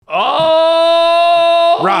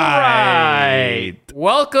All right.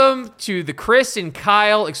 Welcome to the Chris and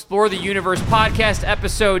Kyle Explore the Universe podcast,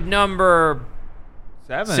 episode number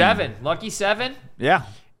 7. Lucky 7? Yeah.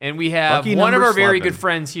 And we have Lucky one of number our very 7. good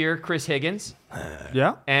friends here, Chris Higgins.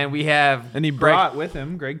 Yeah. And we have And he brought with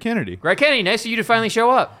him Greg Kennedy. Greg Kennedy. Nice of you to finally show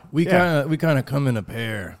up. We kind of come in a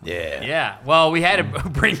pair. Yeah. Well, we had to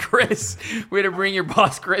bring Chris. We had to bring your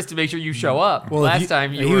boss, Chris, to make sure you show up. Well, Last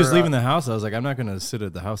time he was leaving the house. I was like, I'm not going to sit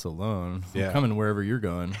at the house alone. I'm coming wherever you're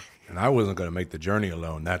going. And I wasn't going to make the journey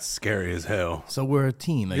alone. That's scary as hell. So we're a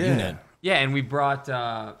team, a unit. Yeah, and we brought,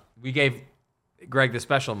 we gave Greg the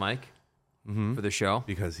special mic for the show.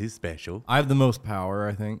 Because he's special. I have the most power,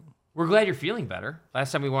 I think. We're glad you're feeling better.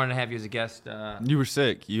 Last time we wanted to have you as a guest. You were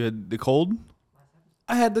sick. You had the cold?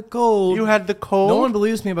 I had the cold. You had the cold? No one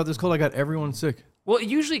believes me about this cold. I got everyone sick. Well,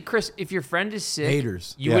 usually, Chris, if your friend is sick,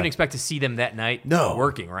 Haters. you wouldn't expect to see them that night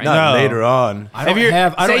working, right? Not No. later on.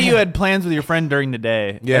 Say you had plans with your friend during the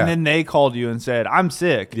day, and then they called you and said, I'm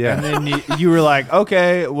sick. Yeah. And then you were like,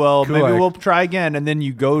 okay, well, Cool, maybe like- we'll try again. And then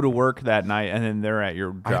you go to work that night, and then they're at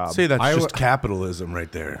your job. I'd say that's just capitalism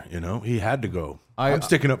right there. You know, he had to go. I'm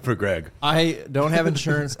sticking up for Greg. I don't have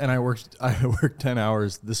insurance, and I worked 10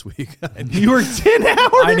 hours this week. You worked 10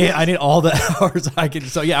 hours? I need all the hours I could.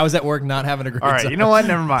 So yeah, I was at work not having a great All right, time. you know what?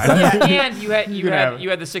 Never mind. And you had have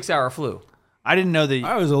it. the 6-hour flu. I didn't know that.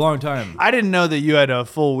 That was a long time. I didn't know that you had a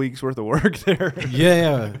full week's worth of work there.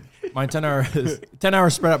 Yeah. My 10 hours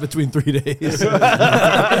spread out between 3 days. We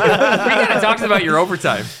gotta talk about your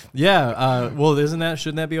overtime. Yeah. Well,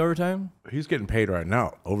 shouldn't that be overtime? He's getting paid right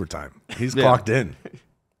now, overtime. He's clocked in.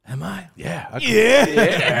 Am I? Yeah.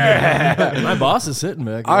 My boss is sitting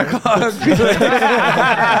back.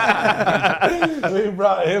 We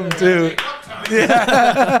brought him too.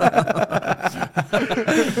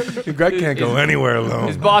 Greg can't go anywhere alone.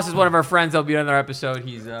 His boss is one of our friends. That'll be on another episode.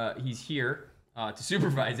 He's here to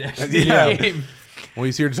supervise actually. Yeah. The game. Well,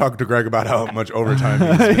 he's here to talk to Greg about how much overtime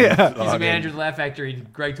he's He's a manager at the Laugh Factory.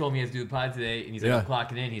 And Greg told me he has to do the pod today, and he's like, I'm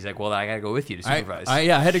clocking in. He's like, well, I got to go with you to supervise. I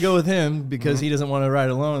had to go with him because he doesn't want to ride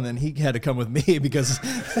alone. Then he had to come with me because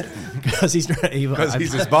he's trying. Because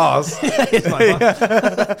he's his boss. He's my boss.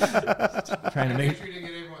 Trying to make.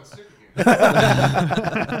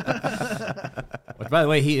 Which, by the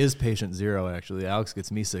way, he is patient zero. Actually, Alex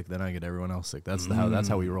gets me sick, then I get everyone else sick. That's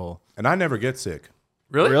how we roll. And I never get sick.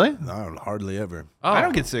 Really? No, hardly ever. Oh. I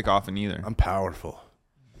don't get sick often either. I'm powerful.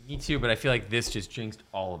 Me too, but I feel like this just jinxed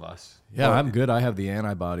all of us. Yeah, I'm good. I have the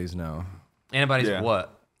antibodies now. Antibodies of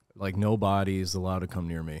what? Like no body is allowed to come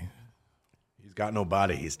near me. He's got no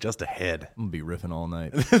body. He's just a head. I'm gonna be riffing all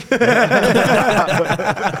night.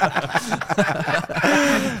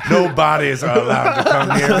 No bodies are allowed to come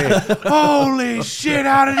near me. Holy shit,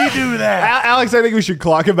 how did he do that? Alex, I think we should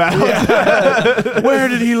clock him out. Where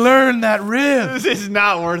did he learn that riff? This is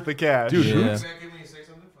not worth the cash. Dude, Yeah.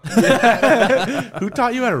 who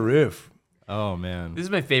taught you how to riff? Oh man, This is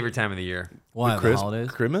my favorite time of the year. why the holidays?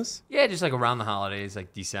 Christmas? Yeah, just like around the holidays,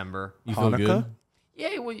 like December. You feel good?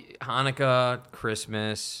 Yeah, well, Hanukkah,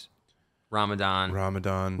 Christmas,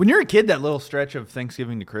 Ramadan. When you're a kid, that little stretch of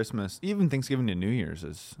Thanksgiving to Christmas, even Thanksgiving to New Year's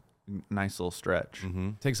is a nice little stretch.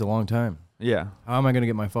 Takes a long time. Yeah. How am I gonna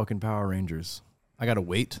get my fucking Power Rangers? I gotta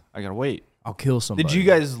wait. I gotta wait. I'll kill somebody. Did you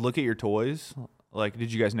guys look at your toys? Like,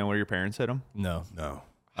 did you guys know where your parents hid them? No. No.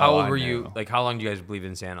 How Oh, old I were know. you? Like, how long do you guys believe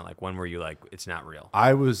in Santa? Like, when were you like, it's not real?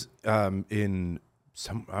 I was all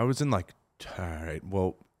right,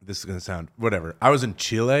 well, this is going to sound whatever. I was in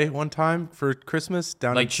Chile one time for Christmas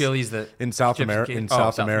down Like Chile's in South America.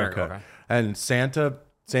 South America. Okay. And Santa,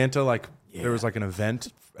 like there was like an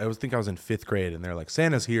event. I think I was in 5th grade, and they're like,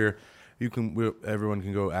 Santa's here. Everyone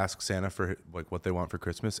can go ask Santa for like what they want for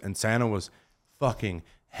Christmas. And Santa was fucking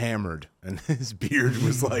hammered, and his beard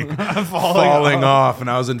was like falling off. And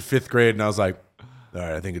I was in 5th grade, and I was like, all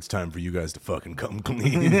right, I think it's time for you guys to fucking come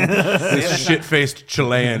clean. This shit-faced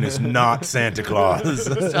Chilean is not Santa Claus.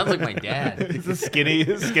 Sounds like my dad. He's a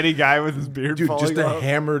skinny guy with his beard Dude, falling just a off.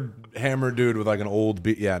 hammered dude with like an old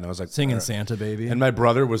beard. Yeah, and I was like, Singing all right. Santa Baby. And my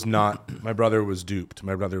brother was not. My brother was duped.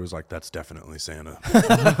 My brother was like, that's definitely Santa.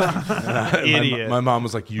 Idiot. My mom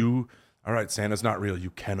was like, all right, Santa's not real.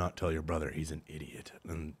 You cannot tell your brother. He's an idiot.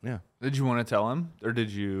 And yeah. Did you want to tell him? Or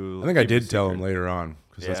did you? I think I keep it did tell him secret? later on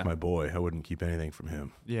because Yeah. that's my boy. I wouldn't keep anything from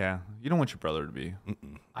him. Yeah. You don't want your brother to be.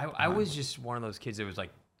 I was just one of those kids that was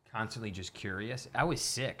like constantly just curious. I was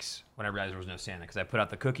 6 when I realized there was no Santa because I put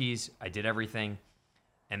out the cookies, I did everything,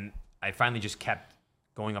 and I finally just kept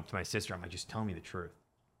going up to my sister. I'm like, just tell me the truth.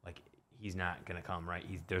 Like, he's not gonna come, right?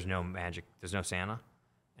 There's no magic. There's no Santa.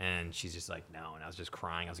 And she's just like, no. And I was just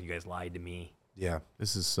crying. I was like, you guys lied to me. Yeah.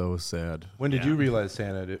 This is so sad. When did you realize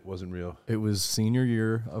Santa it wasn't real? It was senior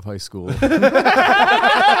year of high school.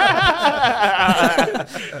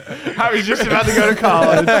 I was just about to go to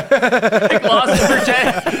college. Like lost his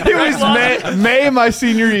virginity. It was May my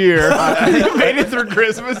senior year. You made it through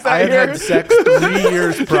Christmas that I had year. had sex 3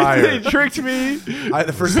 years They prior. tricked me.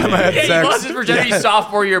 The first time I had Yeah, he sex. lost his virginity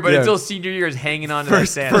sophomore year, but Yeah. until senior year is hanging on to that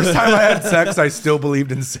Santa. First time I had sex, I still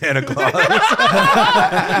believed in Santa Claus.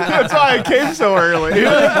 That's why I came so early. He's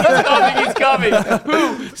coming, he's coming.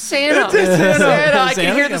 Who? Santa. Santa. I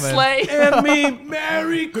can hear the coming. sleigh. And me,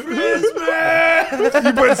 Merry Christmas.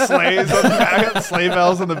 You put sleighs on the back, sleigh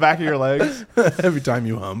bells on the back of your legs. Every time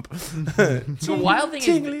you hump. The wild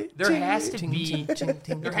thing is, there has to be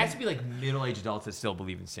like middle-aged adults that still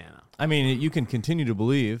believe in Santa. I mean, you can continue to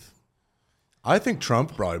believe. I think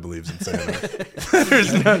Trump probably believes in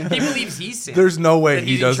Santa. He believes he's Santa. There's no way That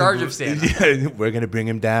he he's in doesn't. charge of Santa. Yeah, we're gonna bring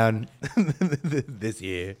him down this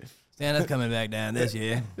year. Santa's coming back down this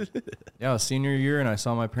year. Yeah, it was senior year, and I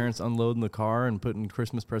saw my parents unloading the car and putting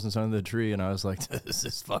Christmas presents under the tree, and I was like, this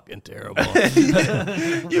is fucking terrible.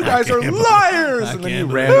 You guys are liars! And then you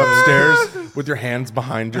can't ran upstairs with your hands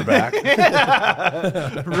behind your back.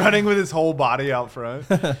 Running with his whole body out front.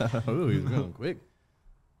 Oh, he's going quick.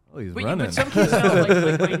 Oh, he's running. But some kids know,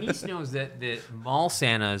 like my niece knows that mall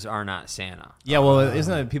Santas are not Santa. Yeah, well,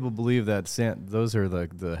 isn't it people believe that those are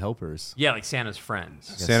the helpers? Yeah, like Santa's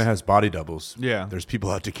friends. Santa has body doubles. Yeah. There's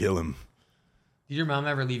people out to kill him. Did your mom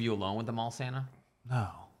ever leave you alone with the mall Santa? No.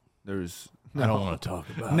 There's I don't want to talk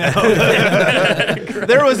about it.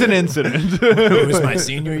 there was an incident. It was my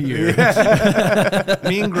senior year.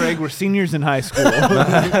 Me and Greg were seniors in high school. We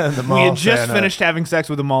had just finished having sex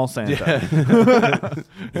with a mall Santa.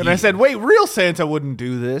 And I said, wait, real Santa wouldn't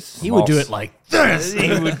do this. He would do it like this. He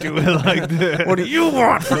would do it like this. What do you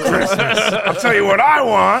want for Christmas? I'll tell you what I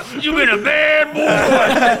want. You've been a bad boy.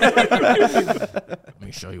 Let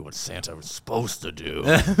me show you what Santa was supposed to do.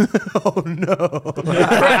 Oh no.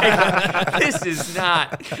 This is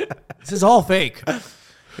not. This is all fake.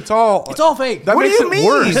 It's all fake. That What do makes you it mean?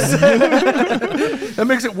 worse. That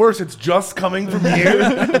makes it worse. It's just coming from you.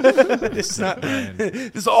 It's not.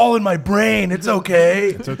 It's all in my brain. It's okay.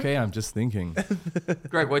 It's okay. I'm just thinking.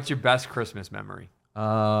 Greg, what's your best Christmas memory? It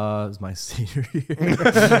was my senior year.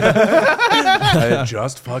 I had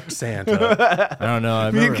just fucked Santa. I don't know.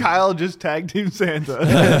 I Me and remember Kyle just tag team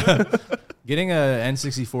Santa. getting a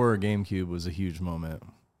N64 or GameCube was a huge moment.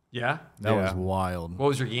 Yeah. That was wild. What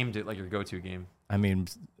was your game? Like your go-to game? I mean,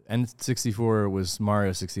 N64 was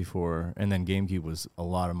Mario 64, and then GameCube was a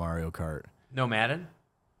lot of Mario Kart. No Madden.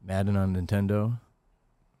 Madden on Nintendo.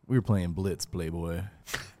 We were playing Blitz, Playboy.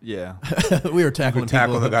 Yeah. We were tackling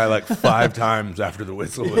Tackle people. the guy like 5 times after the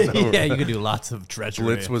whistle was over. Yeah, you could do lots of treachery.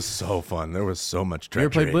 Blitz was so fun. There was so much You ever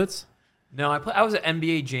treachery. played Blitz? No, I was at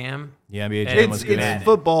NBA Jam. Yeah, NBA Jam It's- was It's good. Madden.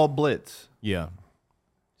 football blitz. Yeah.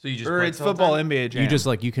 So you just Or played it's the whole football time? NBA Jam. You just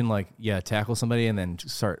you can tackle somebody and then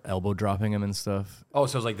start elbow dropping them and stuff. Oh,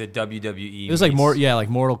 so it was like the WWE. It was like meets- like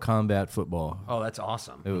Mortal Kombat football. Oh, that's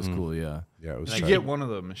awesome. It was cool, yeah. Yeah, it was. Like, You tight. get one of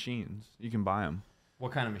the machines. You can buy them.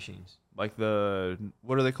 What kind of machines? Like what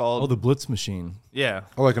are they called? Oh, the Blitz machine. yeah.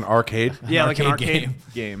 Oh, like an arcade. Yeah, like an arcade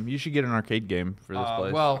arcade game. You should get an arcade game for this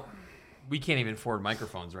place. Well, we can't even afford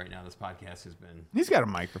microphones right now. This podcast has been. He's got a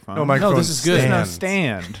microphone. No, microphone. this is good. There's no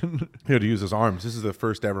stands. stand. He had to use his arms. This is the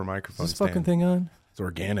first ever microphone Is this stand. fucking thing on? It's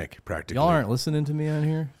organic, practically. Y'all aren't listening to me on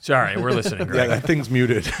here? Sorry, we're listening. Yeah, Greg. that thing's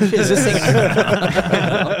muted. Is this thing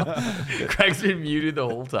Greg's been muted the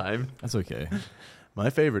whole time. That's okay. My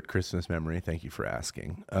favorite Christmas memory. Thank you for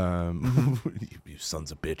asking. You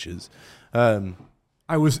sons of bitches.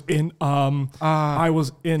 I was in north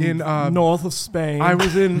of Spain. I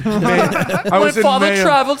was in. I My was in father Mayo-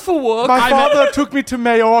 traveled for work. My father took me to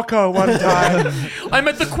Mallorca one time. I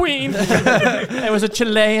met the Queen. There was a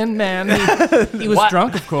Chilean man. He was What?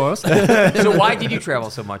 drunk, of course. So why did you travel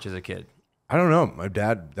so much as a kid? I don't know. My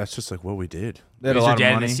dad. That's just like what we did. They had a Was your lot dad of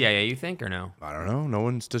in money. the CIA, you think, or no? I don't know. No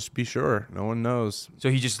one's to be sure. No one knows. So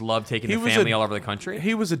he just loved taking He the was family a- all over the country?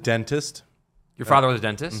 He was a dentist. Your father was a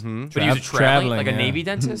dentist? But he was a Traveling, like a yeah. Navy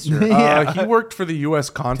dentist? Or? He worked for the U.S.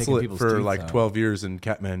 consulate people's for teeth like out. 12 years in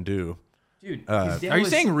Kathmandu. Dude, Are you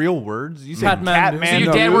saying real words? You said Catman. So Catman.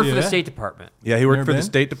 your dad worked for the Yeah. State Department. Yeah, he worked Never for the been?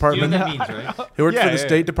 State You know Department. what that means, right? He worked Yeah, for the yeah,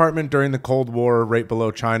 State yeah. Department during the Cold War, right below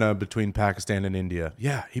China, between Pakistan and India.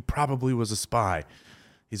 Yeah, he probably was a spy.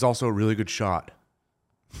 He's also a really good shot.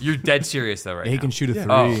 You're dead serious, though, right He now. can shoot a 3.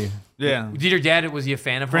 Oh. Yeah. Did your dad, was he a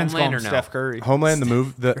fan of Friends call Homeland him or no? Steph Curry. Homeland, the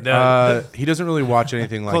movie. He doesn't really watch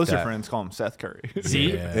anything like Closer that. friends call him Seth Curry.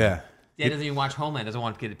 See? Yeah. Yeah. Dad doesn't even watch Homeland. Doesn't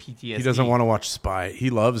want to get a PTSD. He doesn't want to watch spy. He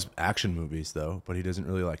loves action movies though, but he doesn't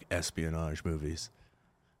really like espionage movies.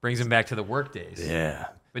 Brings him back to the work days. Yeah.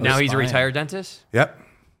 But now he's a retired dentist. Yep.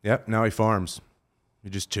 Now he farms. He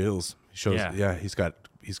just chills. He shows. Yeah. He's got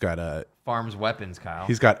Farms weapons, Kyle.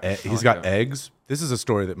 He's got eggs. This is a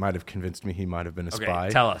story that might have convinced me he might have been a spy.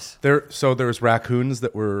 Tell us. There's raccoons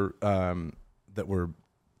that were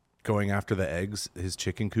going after the eggs, his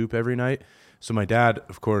chicken coop every night. So my dad,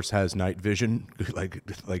 of course, has night vision,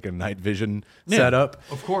 like a night vision setup.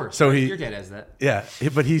 Of course. So your dad has that. Yeah,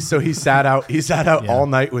 but he sat out all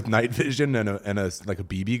night with night vision and a like a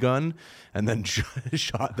BB gun, and then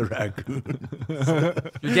shot the raccoon.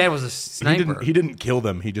 Your dad was a sniper. He didn't kill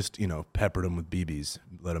them. He just peppered them with BBs,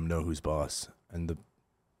 let them know who's boss. And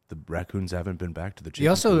the raccoons haven't been back to the chicken. He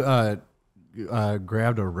also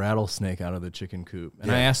grabbed a rattlesnake out of the chicken coop,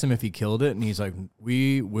 and I asked him if he killed it, and he's like,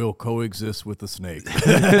 "We will coexist with the snake."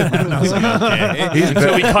 And I was like, "Okay."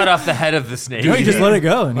 So we cut off the head of the snake. No, he just let it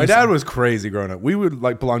go. And my dad was crazy growing up. We would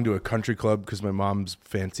belong to a country club because my mom's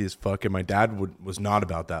fancy as fuck, and my dad was not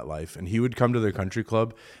about that life. And he would come to the country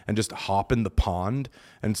club and just hop in the pond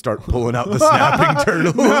and start pulling out the snapping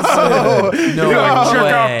turtles.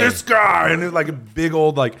 Check out this guy, and it was like a big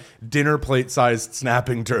old dinner plate sized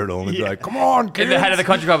snapping turtle, and they'd be like, "Come on, kids." And the head of the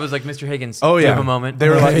country club was like, "Mr. Higgins, oh yeah, give him a moment." They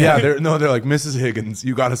were like, they're like, "Mrs. Higgins,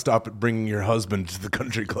 you got to stop bringing your husband to the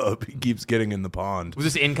country club. He keeps getting in the pond." Was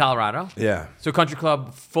this in Colorado? Yeah. So country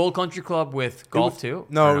club, full country club with golf too?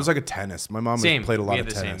 No, it was like a tennis. My mom played a lot of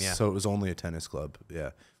tennis, same. so it was only a tennis club. Yeah,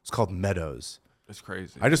 it was called Meadows. That's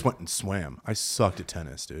crazy. I just went and swam. I sucked at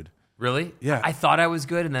tennis, dude. Really? Yeah. I thought I was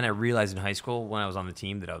good, and then I realized in high school when I was on the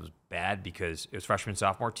team that I was bad because it was freshman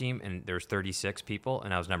sophomore team, and there was 36 people,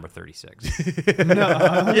 and I was number 36.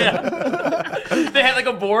 Yeah. They had like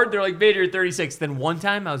a board. They're like, "Bader, you're 36." Then one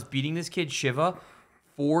time I was beating this kid Shiva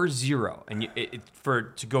 4-0, and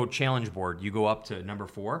to go challenge board, you go up to number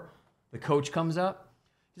 4. The coach comes up.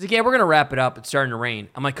 He's like, "Yeah, we're gonna wrap it up. It's starting to rain."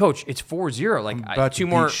 I'm like, "Coach, it's 4-0. Like About two to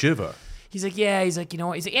more." beat Shiva. He's like, "Yeah." He's like, "You know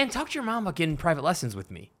what?" He's like, "And talk to your mom about getting private lessons with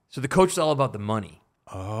me." So the coach is all about the money.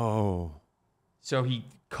 Oh. So he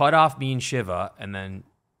cut off me and Shiva, and then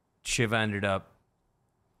Shiva ended up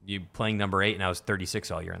playing number 8, and I was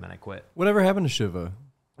 36 all year, and then I quit. Whatever happened to Shiva?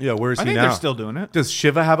 Yeah, where is I he think now? they're still doing it. Does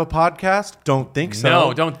Shiva have a podcast? Don't think so.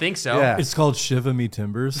 No, don't think so. Yeah. It's called Shiva Me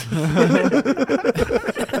Timbers.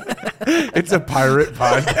 It's a pirate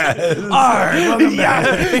podcast.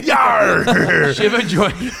 Yar! Shiva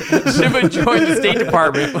joined the State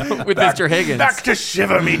Department with Mr. Higgins. Back to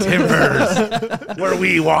Shiva Me Timbers, where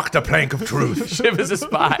we walk the plank of truth. Shiva's a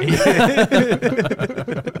spy.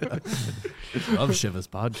 Love Shiva's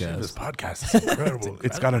podcast. This podcast is incredible.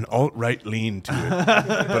 It's got an alt-right lean to it,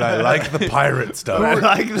 but I like the pirate stuff. I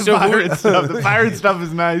like the pirate stuff. The pirate stuff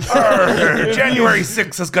is nice. January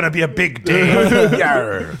 6th is going to be a big day.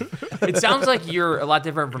 Yarr. It sounds like you're a lot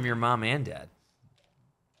different from your mom and dad.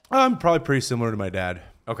 I'm probably pretty similar to my dad.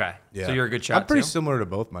 Okay. Yeah. So you're a good shot, I'm pretty too? similar to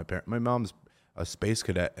both my parents. My mom's a space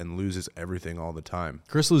cadet and loses everything all the time.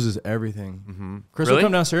 Chris loses everything. Mm-hmm. Chris Really? will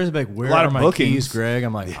come downstairs and be like, "Where lot are of my bookings. keys, Greg?"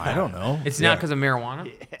 I'm like, "I don't know." It's not because of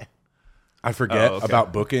marijuana? I forget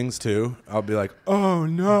about bookings too. I'll be like, "Oh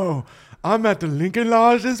no, I'm at the Lincoln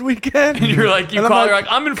Lodge this weekend." And you're like, And you're like,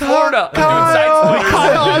 "I'm in Florida. I'm doing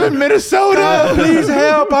Kyle, I'm in Minnesota. Please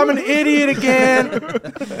help. I'm an idiot again.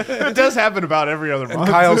 It does happen about every other month.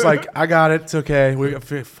 Kyle's like, "I got it. It's okay. We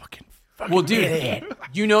fucking Well, dude,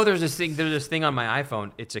 you know there's this thing on my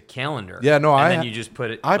iPhone. It's a calendar. Yeah, no, and then you just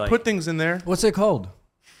put it. I like, put things in there. What's it called?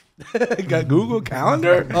 Got Google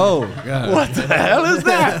Calendar. Oh, God. What the hell is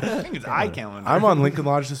that? I think it's iCalendar. I'm on Lincoln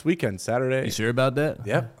Lodge this weekend, Saturday. You sure about that?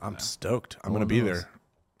 Yep, I'm stoked. I'm gonna be there.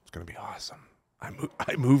 It's gonna be awesome. I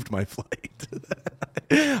moved my flight.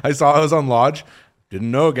 I was on Lodge,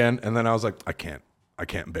 didn't know again, and then I was like, I can't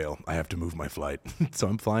bail. I have to move my flight. So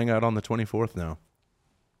I'm flying out on the 24th now.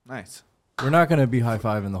 Nice. We're not going to be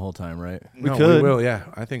high-fiving the whole time, right? We could. will, yeah.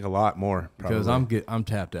 I think a lot more. Because probably. I'm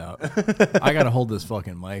tapped out. I got to hold this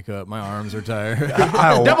fucking mic up. My arms are tired.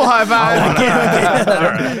 Double high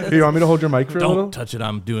five. You want me to hold your mic for a little? Don't touch it.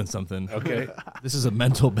 I'm doing something. Okay. This is a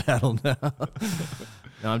mental battle now.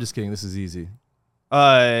 No, I'm just kidding. This is easy.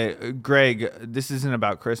 Greg, this isn't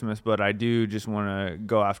about Christmas, but I do just want to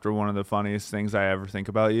go after one of the funniest things I ever think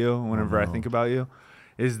about you. Whenever I think about you,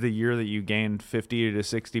 is the year that you gained 50 to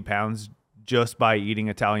 60 pounds just by eating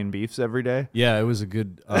Italian beefs every day. Yeah, it was a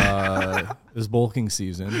good. It was bulking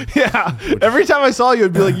season. Yeah. Every time I saw you,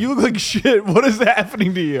 I'd be like, "You look like shit. What is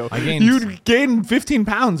happening to you?" I gained. You'd gain 15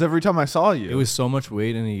 pounds every time I saw you. It was so much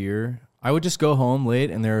weight in a year. I would just go home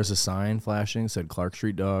late, and there was a sign flashing, said Clark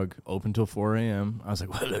Street Dog, open till 4 a.m. I was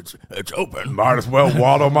like, well, it's open. Might as well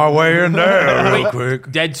waddle my way in there real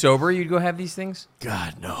quick. Dead sober, you'd go have these things?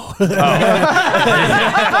 God, no. And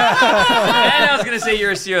I was gonna say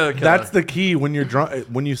you're a serial killer. That's the key when you're drunk.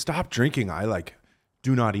 When you stop drinking, I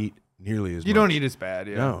do not eat nearly as much. You don't eat as bad,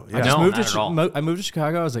 yeah. No, yeah. I just moved not at all. I moved to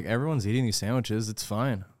Chicago. I was like, everyone's eating these sandwiches. It's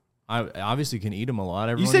fine. I obviously can eat them a lot.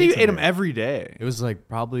 You Everyone said you eats ate them here. every day. It was like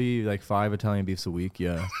probably like 5 Italian beefs a week.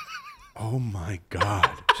 Yeah. Oh my God.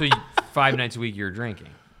 So 5 nights a week you're drinking.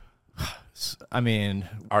 I mean,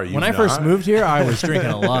 Are you when I first not? moved here, I was drinking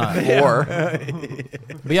a lot. Or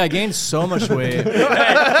But yeah, I gained so much weight.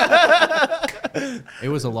 It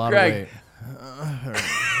was a lot Greg. of weight.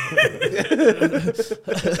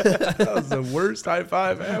 That was the worst high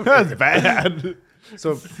five ever. That's bad.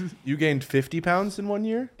 So you gained 50 pounds in 1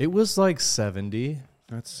 year? It was like 70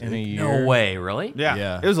 That's in a sick. year. no way, really? Yeah,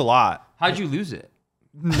 Yeah. it was a lot. How'd you lose it?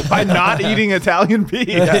 By not eating Italian beef.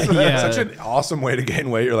 Yeah. Such an awesome way to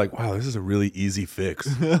gain weight. You're like, wow, this is a really easy fix.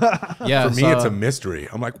 Yeah, For me, so it's a mystery.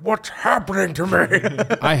 I'm like, what's happening to me?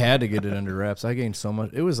 I had to get it under wraps. I gained so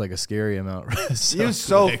much. It was like a scary amount. He was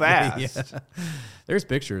so quickly. fast. Yeah. There's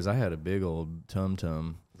pictures. I had a big old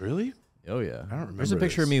tum-tum. Really? Oh, yeah. I don't There's a remember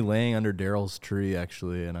picture of this. me laying under Daryl's tree,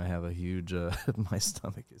 actually, and I have a huge, my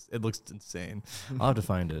stomach it looks insane. I'll have to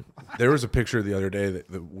find it. There was a picture the other day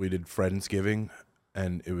that we did Friendsgiving,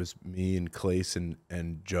 and it was me and Clace and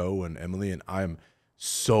Joe and Emily, and I'm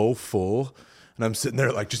so full, and I'm sitting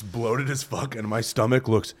there like just bloated as fuck, and my stomach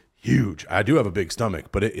looks huge. I do have a big stomach,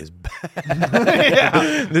 but it is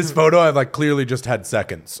bad. This photo, I've like clearly just had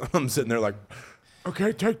seconds. I'm sitting there like,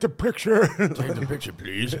 okay, take the picture. Take the picture,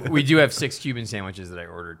 please. We do have 6 Cuban sandwiches that I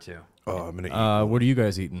ordered too. Oh, I'm gonna eat. What are you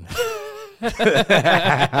guys eating?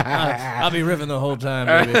 I'll be ripping the whole time,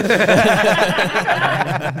 baby.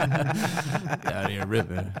 Out here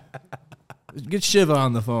ripping. Get Shiva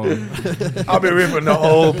on the phone. I'll be ripping the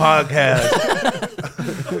whole podcast.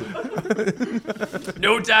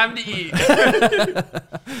 No time to eat.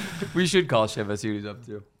 We should call Shiva, see what he's up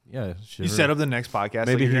to. Yeah, Shiva. You set up the next podcast.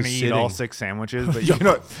 Maybe Maybe you're he's gonna eat all sitting. 6 sandwiches, but you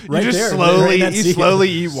know, Right you just there, slowly, right in that you seat. slowly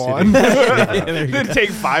eat one. there you Then go. take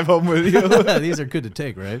 5 home with you. These are good to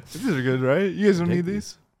take, right? These are good, right? You guys don't Take need these.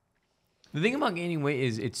 these. The thing about gaining weight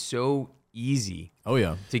is it's so easy Oh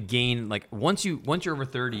yeah. to gain. Like once you're over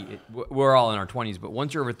 30, we're all in our 20s, but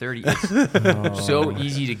once you're over 30, it's so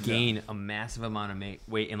easy to gain a massive amount of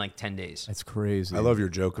weight in like 10 days. That's crazy. I love your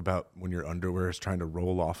joke about when your underwear is trying to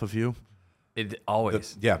roll off of you. It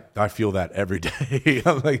always. Yeah, I feel that every day.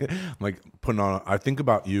 I'm like putting on. I think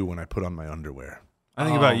about you when I put on my underwear. I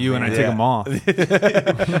think about you and I man. take them off. I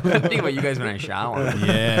think about you guys when I shower.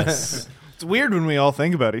 Yes. It's weird when we all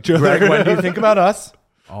think about each other. Greg, when do you think about us?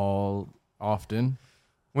 All often.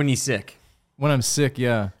 When he's sick. When I'm sick,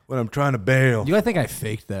 yeah. When I'm trying to bail. I think I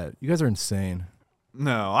faked that. You guys are insane.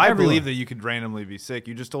 No, I Everyone. believe that you could randomly be sick.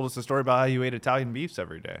 You just told us a story about how you ate Italian beefs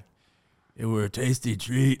every day. It were a tasty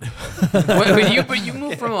treat. but you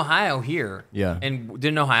moved from Ohio here. Yeah. And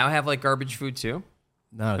didn't Ohio have like garbage food too?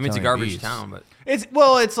 Not I mean, it's a Italian garbage beefs. town, but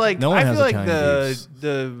It's like No one I has feel like Italian beefs.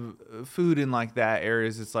 the food in like that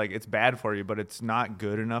areas. It's like it's bad for you, but it's not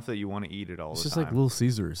good enough that you want to eat it all It's the just time. like Little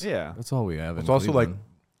Caesars. Yeah. That's all we have. It's in also like Cleveland.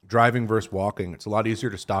 driving versus walking. It's a lot easier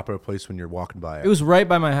to stop at a place when you're walking by it. It was right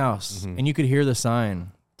by my house, and you could hear the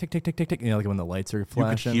sign. Tick, tick, tick, tick, tick. You know, like when the lights are you could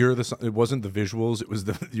flashing. hear the. It wasn't the visuals. It was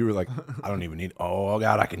the. You were like, I don't even need. Oh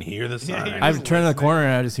God, I can hear the sign. I've turned the corner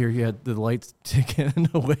and I just hear you had the lights ticking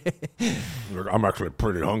away. I'm actually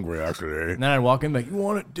pretty hungry actually. And then I'd walk in like, you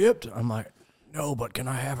want it dipped? I'm like, no, but can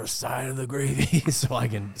I have a side of the gravy so I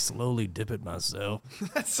can slowly dip it myself?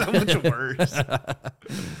 That's so much worse.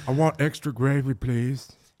 I want extra gravy,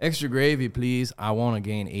 please. Extra gravy, please. I want to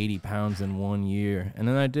gain 80 pounds in 1 year. And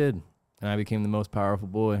then I did. And I became the most powerful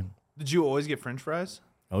boy. Did you always get French fries?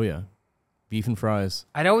 Oh, yeah. Beef and fries.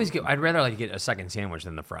 I'd rather like get a second sandwich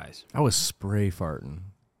than the fries. I was spray farting.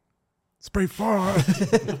 Spray fart.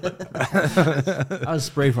 I was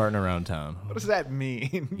spray farting around town. What does that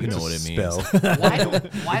mean? You know what it means. Spell.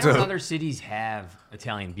 Why don't other cities have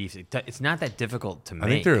Italian beef? It's not that difficult to make. I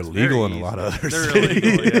think they're illegal in a lot of other They're cities.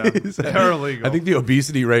 illegal, yeah. They're illegal. I think the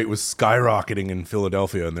obesity rate was skyrocketing in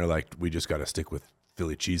Philadelphia, and they're like, we just got to stick with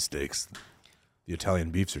Philly cheesesteaks. The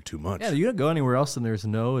Italian beefs are too much. Yeah, you don't go anywhere else and there's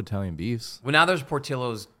no Italian beefs. Well, now there's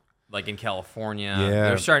Portillo's like in California. Yeah.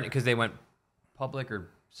 They're starting because they went public or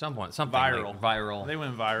something Viral. like viral. They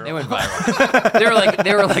went viral. They went viral. they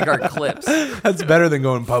were like our clips. That's better than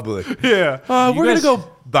going public. Yeah. We're guys- going to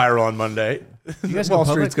go viral on Monday. You guys Wall go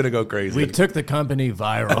public? Street's going to go crazy. We took the company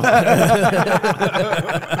viral.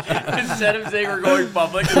 Instead of saying we're going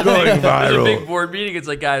public, We're going there's a viral. big board meeting. It's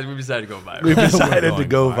like, guys, we've decided to go viral. We've decided to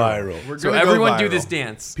go viral. So everyone do this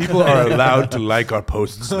dance. People are allowed to like our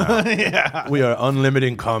posts now. Yeah. We are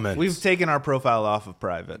unlimiting comments. We've taken our profile off of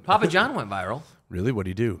private. Papa John went viral. Really? What do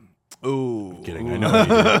you do? Ooh. Kidding. I know what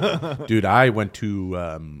you do. Dude, I went to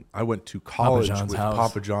college John's with house.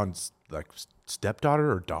 Papa John's like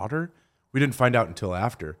stepdaughter or daughter. We didn't find out until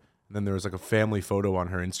after. And then there was like a family photo on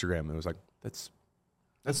her Instagram. And it was like, that's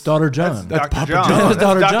daughter John. That's Dr. Papa John. John. That's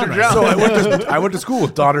Dr. Dr. John. John. So I went to school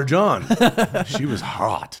with daughter John. She was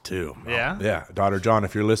hot too. Yeah? Yeah, daughter John,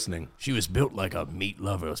 if you're listening. She was built like a meat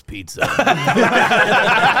lover's pizza.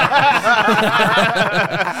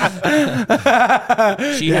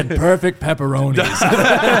 She had perfect pepperonis.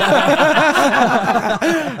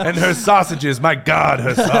 And her sausages, my God,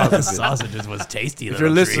 her sausages. Sausages was tasty. If you're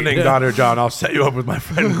listening, daughter John, I'll set you up with my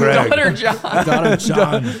friend Greg. Daughter John. daughter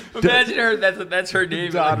John. Imagine her. That's her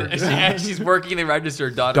name. She's working the register.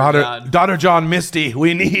 Daughter John. Daughter John Misty,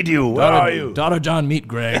 we need you. Where are you? Daughter John, meet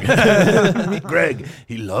Greg. Meet Greg.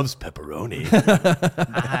 He loves pepperoni.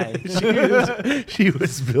 Nice. She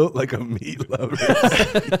was built like a meat lover.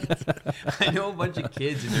 I know a bunch of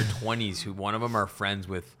kids in their 20s who one of them are friends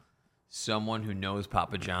with someone who knows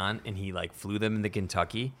Papa John, and he like flew them into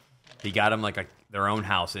Kentucky. He got them like their own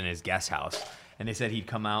house in his guest house, and they said he'd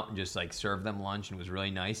come out and just like serve them lunch, and it was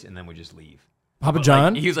really nice, and then would just leave. Papa But,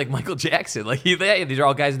 John? like, he was like Michael Jackson. Like these are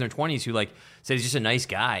all guys in their 20s who like said he's just a nice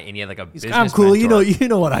guy, and he had like a business I'm cool. mentor. You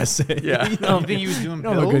know what I say. Yeah. You know, You think he was doing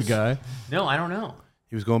I'm a good pills? guy. No, I don't know.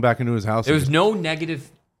 He was going back into his house. There was no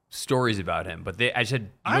negative stories about him, but I said, you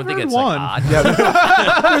I've don't think heard it's one. like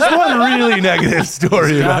odd? There's one really negative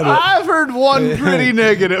story about it. I've heard one pretty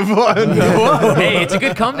negative one. Hey, it's a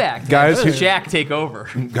good comeback. Guys, Shaq take over.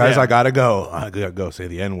 Guys, I gotta go. I gotta go say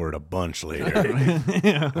the N-word a bunch later.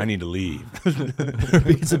 I need to leave.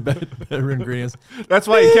 Pizza better ingredients. That's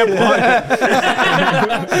why he kept one.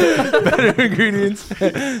 Better ingredients,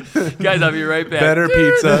 Guys, I'll be right back. better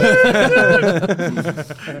pizza.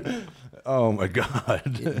 Oh my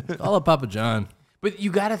God. All of Papa John. But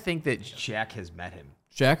you got to think that Shaq has met him.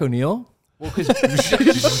 Shaq O'Neal? Well, because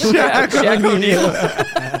Shaq O'Neal.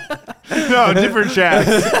 No, different Shaq.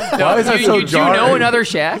 Why is that so Do you know jarring? another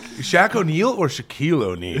Shaq? Shaq O'Neal or Shaquille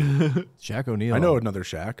O'Neal? Shaq O'Neal. I know another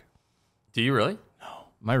Shaq. Do you really?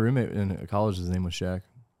 My roommate in college, his name was Shaq.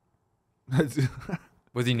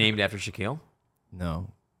 Was he named after Shaquille? No.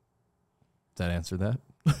 Does that answer that?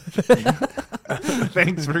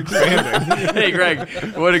 Thanks for expanding. Hey, Greg,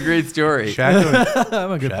 what a great story. Shaq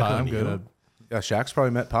I'm a good Shaq pop. I'm O'Neal. good at Yeah, Shaq's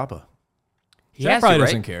probably met Papa. He Shaq has probably to,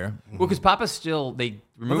 doesn't right? care. Well, because Papa's still, they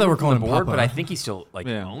removed they were him from calling the him board, Papa. but I think he still like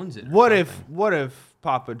Yeah. owns it. or What if something.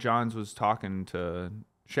 Papa John's was talking to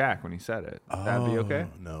Shaq when he said it? That'd be okay.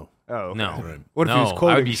 No. Oh, okay. No. Right. What if no, he was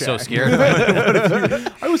quoting I would be so Shaq? scared.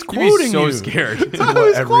 I was You'd quoting be so you. scared. I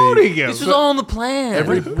was quoting him. This was all in the plan.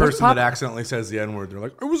 Every person that accidentally says the N-word, they're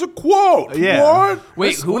like, it was a quote. Yeah. What?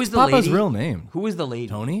 Wait, who was the Papa's lady? real name? Who was the lady?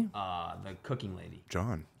 Tony? The cooking lady.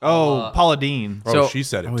 John. Oh, Paula Dean. Oh, So- she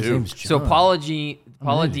said it Oh, his too. name's So John. Paula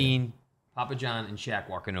Dean, Papa John, and Shaq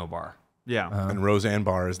walk into a bar. Yeah. And Roseanne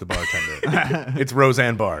Barr is the bartender. It's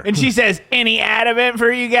Roseanne Barr. And she says, "Any adamant for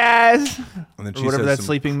you guys?" And then Or she whatever says that some-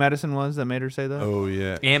 sleeping medicine was that made her say that. Oh,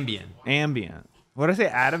 yeah. Ambien. Ambient. What did I say?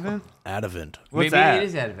 Adavant? Adavant. What's Maybe that? it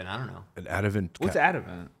is Advent. I don't know. An Adavant. What's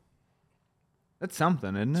Adavant? That's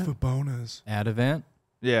something, isn't it? For bonus. Adavant?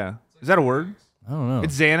 Yeah. Is that a word? I don't know.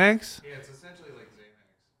 It's Xanax.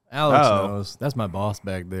 Alex Oh. knows. That's my boss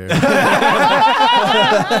back there.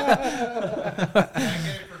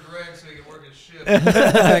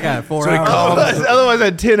 I got 4 hours. Otherwise, I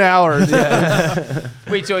had 10 hours. Yeah.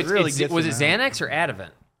 Wait, so Really it's gets was it him Xanax or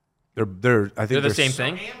Advent? They're I think They're the same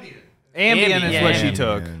thing. Ambien is Yeah, what yeah, she yeah.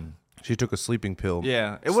 took. She took a sleeping pill.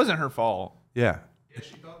 Yeah. It wasn't her fault. Yeah.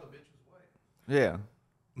 Yeah.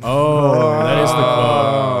 Oh, that is the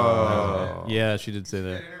quote. Yeah, she did say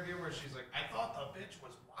that.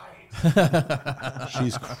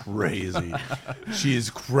 She's crazy. She's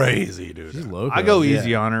crazy, dude. She's loco. I go Yeah.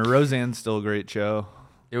 easy on her. Roseanne's still a great show.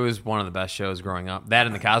 It was one of the best shows growing up. That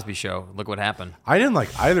and the Cosby Show. Look what happened. I didn't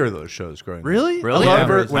like either of those shows growing up. Really? Really? I love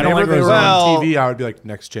Whenever, Roseanne. I don't whenever like they were Roseanne. on TV, I would be like,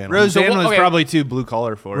 next channel. Roseanne was okay. probably too blue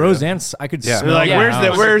collar for you. Roseanne's, I could Yeah. smell They're like,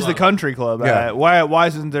 Yeah. where's the Club. country club Yeah. at? Why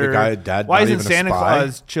isn't there? dad why not isn't even a Santa spy?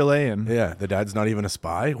 Claus Chilean? Yeah, the dad's not even a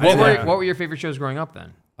spy. What Yeah. were your favorite shows growing up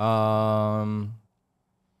then?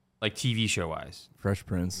 Like TV show wise? Fresh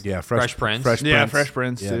Prince. Yeah, Fresh Prince? Yeah, Fresh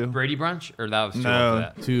Prince too. Brady Brunch? Or that was too No. old for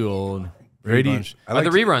that? Too old. Brady. Bunch. I, But the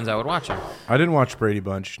liked- reruns, I would watch them. I didn't watch Brady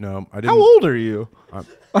Bunch. No, I didn't. How old are you?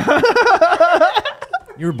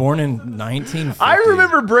 You were born in 1950. I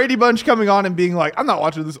remember Brady Bunch coming on and being like, I'm not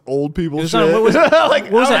watching this old people It was shit. on- what was it? like,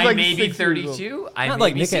 What was I that? I may be 6 years old. 32. I Not may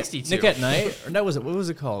like be Nick 62. Nick at Night, or that was it. What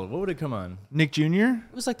was it called? What would it come on? Nick Jr.?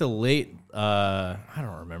 It was like the late. I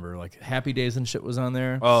don't remember. Like Happy Days and shit was on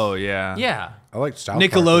there. Oh, yeah. Yeah. I like South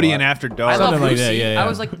Park a Nickelodeon lot. After I Dark. love Something like Lucy. that, yeah. I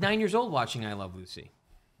was like 9 years old watching I Love Lucy.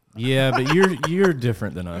 Yeah, but you're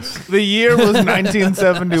different than us. The year was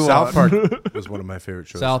 1971. South Park was one of my favorite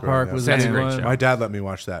shows. South growing Park up. was That's a the great one. show. My dad let me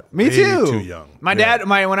watch that. Me way too. Too young. My Yeah. dad,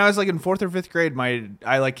 when I was like in 4th or 5th grade,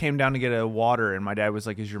 I like came down to get a water, and my dad was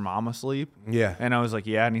like, "Is your mom asleep?" Yeah. And I was like,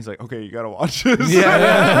 "Yeah," and he's like, "Okay, you gotta watch this."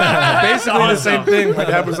 Yeah. Basically the same thing. My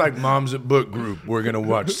dad was like, "Mom's at book group. We're gonna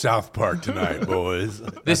watch South Park tonight, boys."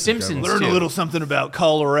 The Simpsons Learn too. a little something about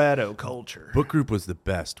Colorado culture. Book group was the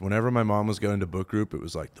best. Whenever my mom was going to book group, it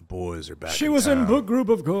was like the boys are back. She was in book group,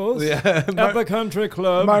 of course. Yeah. At the country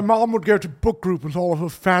club. My mom would go to book group with all of her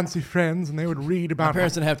fancy friends, and they would read My about.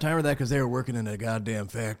 parents didn't have time for that because they were working in a goddamn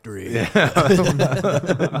factory. Yeah.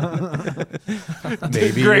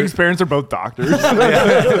 Maybe Greg's parents are both doctors.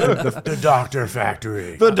 the doctor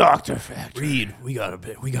factory. The doctor factory. Reed, we got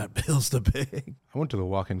bills to pay. I went to the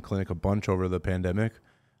walk-in clinic a bunch over the pandemic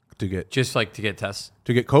to get Just like to get tests.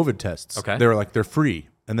 COVID tests. Okay. They were like, they're free,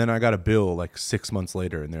 and then I got a bill like 6 months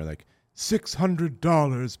later, and they're like,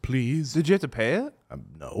 $600, please. Did you have to pay it?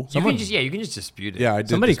 No. You can just dispute it. Yeah, I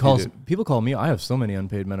did. Somebody dispute calls. it. People call me. I have so many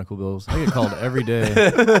unpaid medical bills. I get called every day.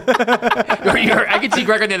 I can see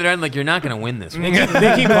Greg on the other end like you're not going to win this. They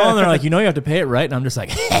keep calling. They're like, you have to pay it, right? And I'm just like,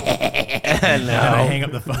 no. And I hang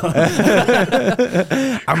up the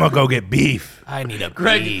phone. I'm gonna go get beef. I need a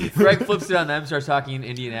Greg flips it on them, starts talking in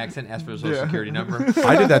Indian accent, asks for a social security number.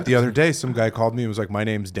 I did that the other day. Some guy called me and was like, "My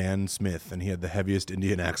name's Dan Smith," and he had the heaviest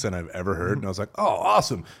Indian accent I've ever heard. And I was like, "Oh,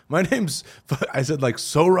 awesome! My name's," I said like,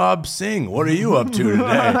 "Sohrab Singh. What are you up to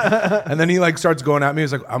today?" And then he like starts going at me.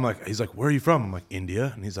 He's like, "Where are you from?" I'm like,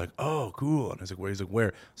 "India." And he's like, "Oh, cool." And I was like, "Where?" He's like,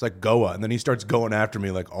 "Where?" It's like Goa. And then he starts going after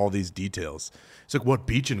me like all these details. He's like, "What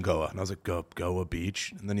beach in Goa?" And I was like, Goa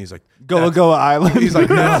Beach. And then he's like, Goa Island. He's like,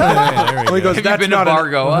 "No." Well, he goes, Have you "That's been to not Bar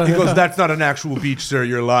Goa?" He goes, "That's not an actual beach, sir.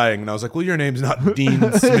 You're lying." And I was like, "Well, your name's not Dean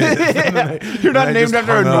Smith. You're not And I named just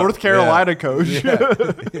after a hung up. North Carolina coach.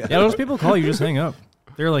 Yeah, those people call you, just hang up.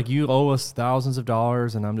 They're like, you owe us thousands of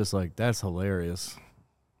dollars, and I'm just like, that's hilarious.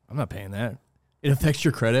 I'm not paying that. It affects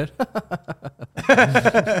your credit.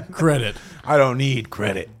 Credit. I don't need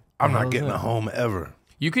credit. I'm How's not getting that? a home ever."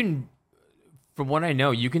 You can, from what I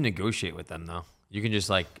know, you can negotiate with them though. You can just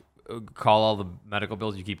like call all the medical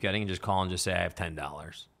bills you keep getting and just call and just say I have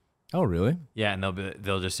 $10. Oh, really? Yeah, and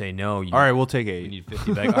they'll just say no. You, All right, we'll take you 8. need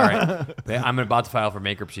 50 back. All right, I'm about to file for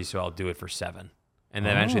bankruptcy, so I'll do it for 7. And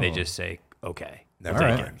then eventually they just say okay. Never All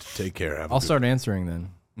right. mind. Take care. Have a I'll good- start answering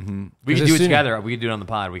then. We could as do it soon- together. We could do it on the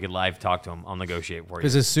pod. We could live talk to them. I'll negotiate for you.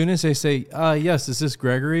 Because as soon as they say, yes, is this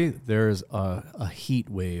Gregory? There's a heat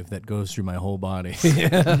wave that goes through my whole body.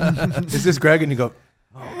 Is this Greg? And you go,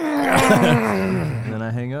 And then I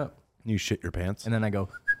hang up. you shit your pants. And then I go,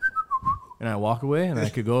 and I walk away, and I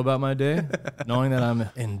could go about my day knowing that I'm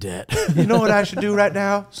in debt. You know what I should do right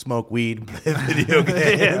now? Smoke weed and play video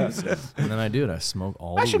games. And then I do it. I smoke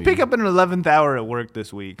all I the should weed. pick up an 11th hour at work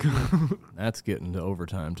this week. That's getting to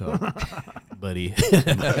overtime talk, buddy.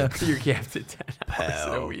 You're capped at 10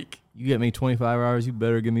 hours a week. You get me 25 hours, you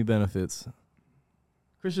better give me benefits.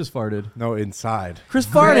 Chris just farted. No, inside. Chris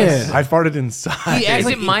farted. I farted inside. Is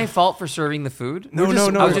it my fault for serving the food? No,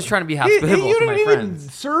 no, no. I was just trying to be hospitable you to my didn't even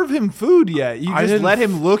friends. serve him food yet. You I just didn't let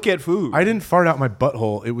him look at food. I didn't fart out my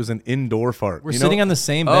butthole. It was an indoor fart. We're sitting on the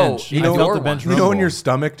same Oh, bench. you I know- felt the bench You know rumble. in your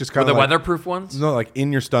stomach just For kind the of like, weatherproof ones? no, like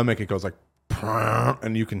in your stomach it goes like,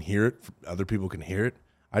 and you can hear it. Other people can hear it.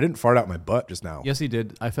 I didn't fart out my butt just now. Yes, he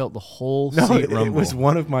did. I felt the whole No, seat it rumble. was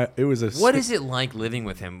one of my. It was a. What is it like living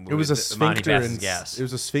with him? It was a with the amount he sphincter. passes And, gas. It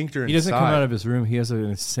was a sphincter. He doesn't come inside. out of his room. He has an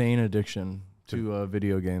insane addiction to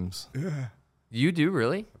video games. You do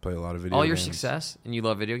really? I play a lot of video. All your games. success, and you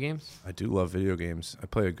love video games. I do love video games. I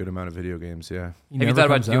play a good amount of video games. Yeah. He Have you never thought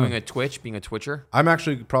about comes doing out. a Twitch, being a Twitcher? I'm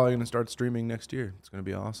actually probably going to start streaming next year. It's going to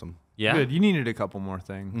be awesome. Yeah, Good. You needed a couple more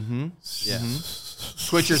things. Mm-hmm. yeah.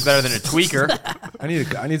 Twitcher's better than a tweaker.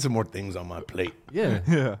 I need some more things on my plate. Yeah.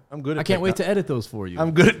 Yeah. I'm good. At I can't wait to edit those for you.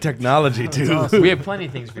 I'm good at technology too. We have plenty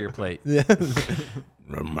of things for your plate.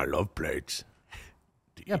 My love plates.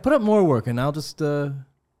 Yeah, put up more work, and I'll just.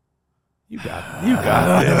 You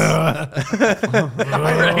got this.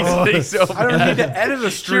 Right, so I don't need to edit a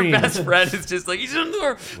Your stream. best friend is just like he's in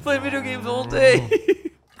there playing video games all day.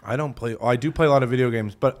 I don't play. I do play a lot of video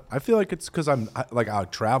games, but I feel like it's because I'll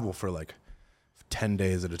travel for like 10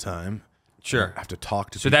 days at a time. Sure. I have to talk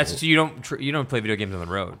to So people. so you don't play video games on the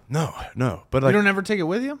road. No. But You like, don't ever take it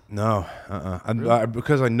with you? no.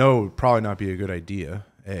 Because I know it would probably not be a good idea.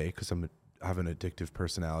 Because I have an addictive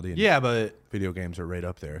personality. And Yeah, but video games are right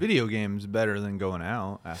up there. video games better than going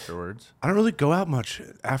out afterwards. I don't really go out much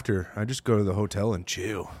after. I just go to the hotel and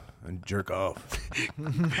chill and jerk off.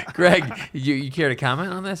 Greg, you care to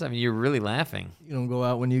comment on this? I mean, you're really laughing. You don't go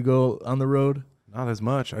out when you go on the road? Not as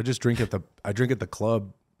much. I just drink at the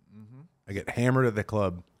club. I get hammered at the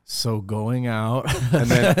club. So going out. And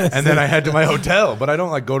then I head to my hotel, but I don't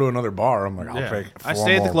like go to another bar. I'm like, I'll take I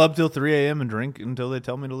stay at the club till 3 a.m. and drink until they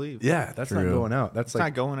tell me to leave. Yeah, that's not True. going out. That's It's like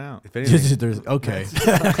not going out. if anything. Okay.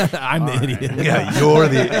 I'm the idiot. Yeah, you're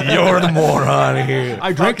the moron here.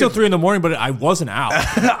 I drank till 3 a.m, but I wasn't out.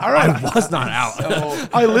 I was not out.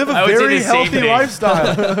 I live a I would say very the same healthy thing. lifestyle.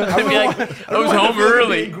 I'd be like, I was home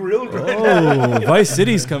early. Oh, Vice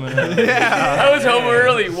City's coming out. I was home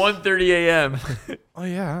early, 1:30 a.m. Oh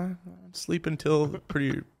yeah, I sleep until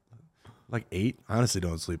pretty like 8. I honestly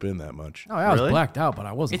don't sleep in that much. Oh, I was Really? blacked out, but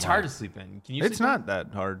I wasn't. It's hard to sleep in. Can you? It's sleep in? not that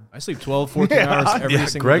hard. I sleep 12, 14 hours every Yeah,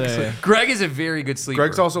 single Greg's day. Greg is a very good sleeper.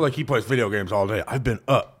 Greg's also like he plays video games all day. I've been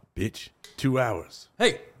up, bitch, 2 hours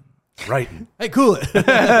Hey, writing. cool it.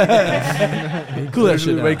 Cool that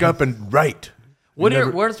shit down. Wake up and write.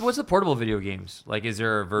 What's the portable video games? Like, is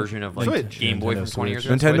there a version of like Switch. Game Boy Nintendo from 20 years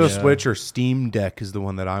ago? Switch. Nintendo Switch? Switch or Steam Deck is the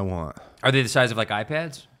one that I want. Are they the size of like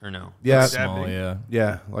iPads or no? Yeah, Small, yeah.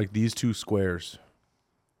 yeah, like these 2 squares.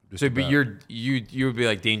 Just So, but about. you would be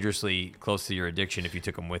like dangerously close to your addiction if you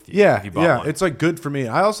took them with you. Yeah, if you bought yeah, one. it's like good for me.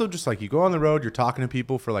 I also just like you go on the road, you're talking to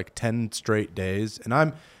people for like 10 straight days, and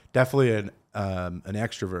I'm definitely an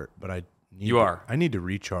extrovert, but I need to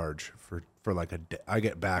recharge for like a day. I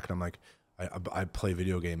get back and I'm like I play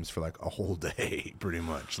video games for like a whole day pretty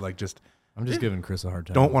much. Like just I'm just giving Chris a hard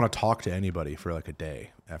time. don't want to talk to anybody for like a day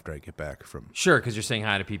after I get back from Sure, because you're saying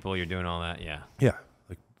hi to people, you're doing all that. Yeah,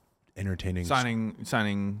 like entertaining Signing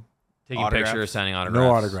taking autographs. pictures, signing autographs.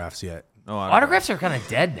 no autographs yet. No Autographs are kind of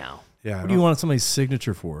dead now. Yeah. What do you want somebody's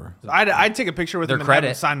signature for? I'd take a picture with Their them and have credit.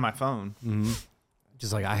 them sign my phone.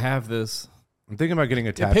 Just like, I have this. I'm thinking about getting a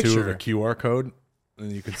Yeah, tattoo of picture. a QR code.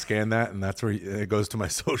 And you can scan that, and that's where it goes to my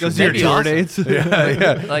social Goes to your That'd media. be tour awesome. dates.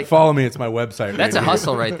 Yeah. Like- Follow me. It's my website. That's right a here.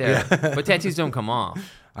 hustle right there. But tattoos don't come off.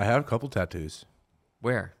 I have a couple tattoos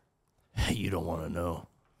Where? You don't want to know.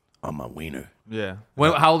 on my wiener. Yeah.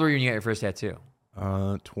 How old were you when you got your first tattoo?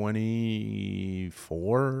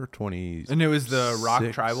 24, 20. And it was the rock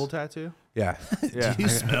 6. tribal tattoo? Yeah. Yeah. You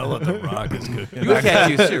smell what the rock is cooking. You have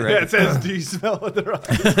tattoos too, right? It says, do you smell what the rock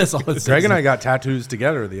That's all it says. Greg and I got tattoos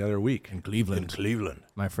together the other week. in Cleveland. Cleveland.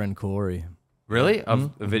 My friend Corey. Really?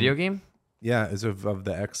 Of a video game? Yeah, as of an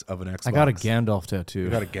Xbox. I got a Gandalf tattoo. You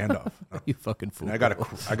got a Gandalf. You fucking fool. And I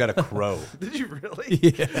got a crow. Did you really?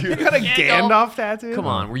 Yeah. You got a Gandalf tattoo? Come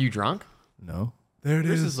on, were you drunk? No. There it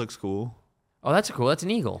This is. looks cool. Oh, that's cool. That's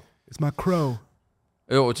an eagle. It's my crow.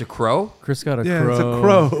 Oh, it's a crow? Chris got a Yeah, crow. it's a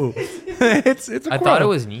crow. it's a crow. I thought it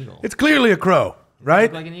was an eagle. It's clearly a crow, right?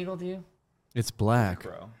 Look like an eagle to you? It's black.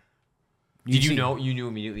 Crow. You Did you see- know? You knew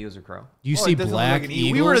immediately it was a crow. You Oh, see it doesn't look black like an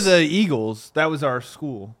eagles? We were the Eagles. That was our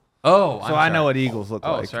school. Oh, So I know what Eagles look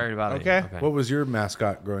Oh, like. sorry about it. Okay. What was your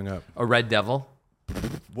mascot growing up? A red devil.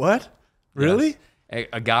 What? Really? Yes.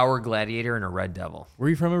 A Gower gladiator and a red devil. Where are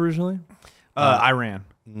you from originally? Iran.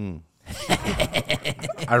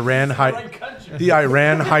 Iran high. The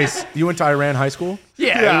Iran high. You went to Iran high school?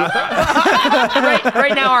 Yeah.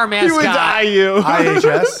 right now, our He went mascot. to IU.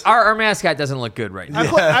 IHS. Our mascot doesn't look good right now.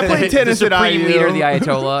 I played tennis the at supreme IU. leader, the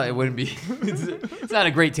Ayatollah. It wouldn't be. It's not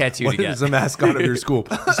a great tattoo What to get. is the mascot of your school?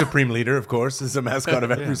 The supreme leader, of course, is the mascot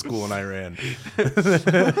of every school in Iran.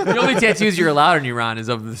 The only tattoos you're allowed in Iran is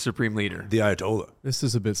of the supreme leader. The Ayatollah. This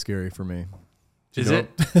is a bit scary for me. Is it?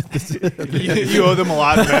 You owe them a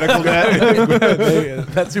lot of medical debt.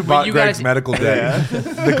 That's who bought you Greg's guys- medical debt.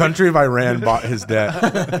 The country of Iran bought his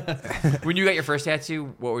debt. When you got your first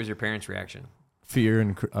tattoo, what was your parents' reaction? Fear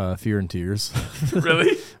and tears.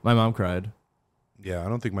 Really? My mom cried. Yeah, I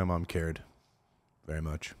don't think my mom cared very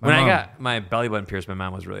much. When I mom- got my belly button pierced, my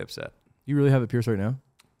mom was really upset. You really have it pierced right now?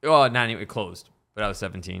 Oh, not even it closed, but I was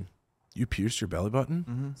 17. You pierced your belly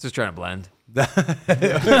button? Just trying to blend. All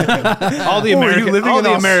the Oh, are American, you living all in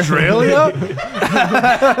the American- Australia?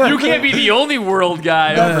 You can't be the only world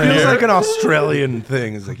guy That over feels here. like an Australian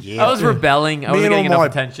thing. It's like, yeah. I was rebelling. I wasn't Me and getting all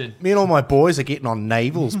enough my- attention. Me and all my boys are getting our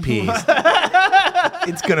navels pierced.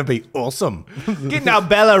 It's gonna be awesome. Getting our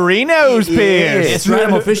ballerinos pierced. That's right.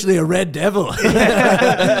 I'm officially a red devil.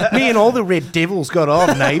 Me and all the red devils got our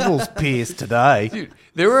navels pierced today. Dude,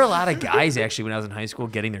 there were a lot of guys actually when I was in high school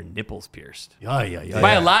getting their nipples pierced. Yeah.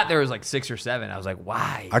 By a lot, there was like 6 or 7. I was like,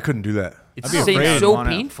 why? I couldn't do that. It's I'd be afraid. so On it.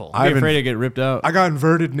 painful. I'd be afraid to get ripped out. I got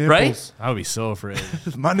inverted nipples. Right? I would be so afraid.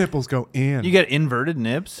 My nipples go in. You get inverted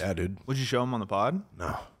nips? Yeah, dude. Would you show them on the pod?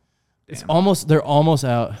 No, They're almost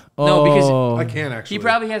out. No, because I can't actually. he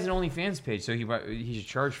probably has an OnlyFans page, so he should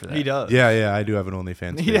charge for that. He does. Yeah, I do have an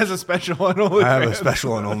OnlyFans. He page. has a special on OnlyFans. I have a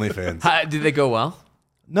special on OnlyFans. Did they go well?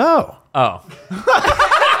 No. Oh.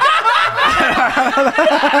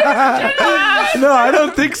 No, I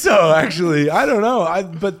don't think so. Actually, I don't know.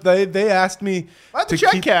 But they asked me The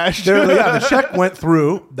check cashed. Yeah, the check went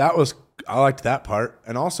through. I liked that part,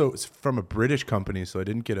 and also it's from a British company, so I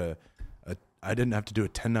didn't get I didn't have to do a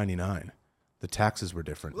 1099. The taxes were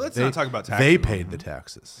different. Let's not talk about taxes. They paid the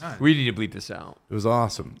taxes. We need to bleep this out. It was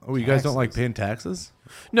awesome. Oh, you guys don't like paying taxes?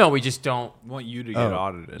 No, we just don't. I want you to get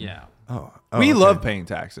audited. Yeah. Oh, We okay. love paying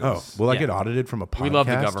taxes. Oh, will I Yeah. get audited from a podcast? We love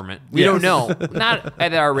the government. We don't know. Not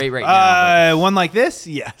at our rate right now. One like this?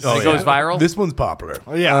 Yes. But it goes viral. This one's popular.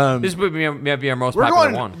 yeah. This would be our most We're popular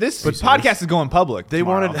going. one. This podcast is going public. They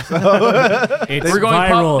tomorrow. wanted It's We're going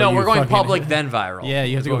viral. No, you we're going fucking- public then viral. Yeah,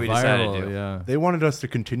 you have That's to go what we decided viral. to do. Yeah. they wanted us to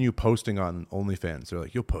continue posting on OnlyFans. They're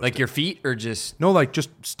like, you'll post Like it. your feet or just. No, like just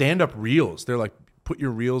stand up reels. They're like, put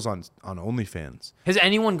your reels on OnlyFans. Has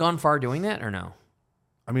anyone gone far doing that or no?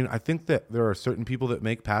 I mean, I think that there are certain people that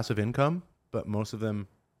make passive income, but most of them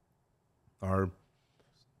are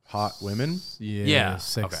hot women. Yeah,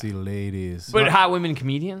 Sexy ladies. But hot women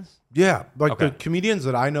comedians? Yeah, like Okay. the comedians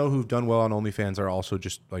that I know who've done well on OnlyFans are also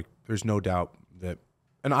just like, there's no doubt that,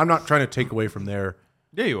 and I'm not trying to take away from their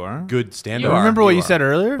Yeah, you are. good stand You up. are. Remember what you are. said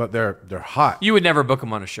earlier? But they're hot. You would never book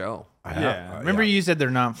them on a show. I have- yeah. Remember you said they're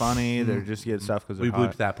not funny. They're just get stuff because we they're bleeped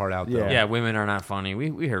hot. that part out though. Yeah. Yeah, women are not funny.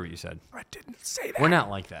 We heard what you said. I didn't say that. We're not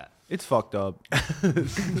like that. It's fucked up.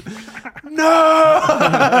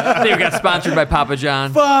 No, They got sponsored by Papa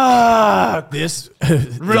John. fuck. this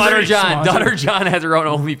Daughter John has her own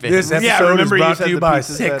OnlyFans. This episode Yeah, remember is you brought said to you the by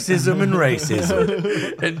pieces that- sexism and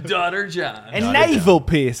racism and Daughter John. And navel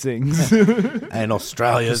piercings. and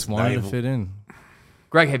Australia's just wanted to naval. fit in.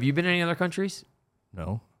 Greg, have you been in any other countries?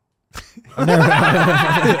 No.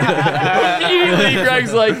 Immediately,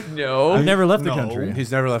 Greg's like, no. I've never left the No. country.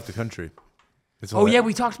 He's never left the country. It's Oh, all yeah, that-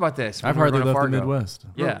 we talked about this. I've when we were hardly going to left the Fargo. Midwest.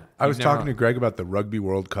 Yeah. I was you've never- talking to Greg about the Rugby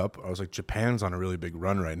World Cup. I was like, Japan's on a really big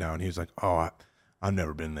run right now, and he was like, "Oh, I've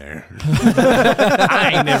never been there."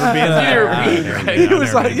 I ain't never been Neither we, Greg. He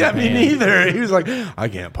was like, "Yeah, me neither." He was like, "I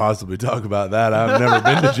can't possibly talk about that. I've never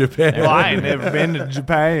been to Japan." Well, I ain't never been to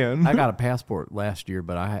Japan. I got a passport last year,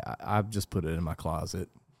 but I've just put it in my closet.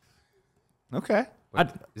 Okay.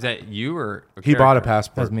 Is that you or He bought a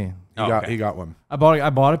passport. That's me. He got one. I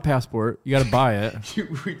bought a passport. You got to buy it.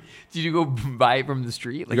 Did you go buy it from the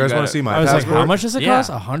street? Like You guys want gotta- to see my I was like, passport? how much does it Yeah. cost?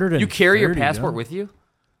 $100. You carry your passport with you?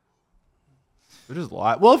 It is a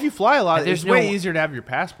lot. Well, if you fly a lot, And there's it's way no- easier to have your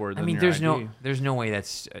passport I than mean, your there's ID. no way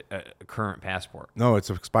that's a current passport. No, it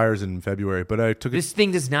expires in February. But I took it. This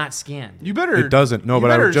thing does not scan. You better. It doesn't. No, you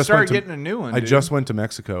but I better just start went to, getting a new one. I dude. just went to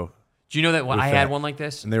Mexico, Do you know that With I had that. one like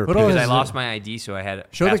this? and they were What Because else I is lost it? my ID, so I had a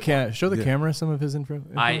Show passport. the camera some of his info.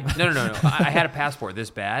 No. I had a passport this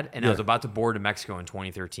bad, and I was about to board to Mexico in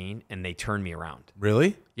 2013, and they turned me around.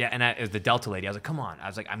 Really? Yeah, and it was the Delta lady. I was like, "Come on!" I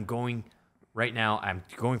was like, "I'm going right now. I'm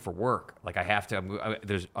going for work. Like I have to.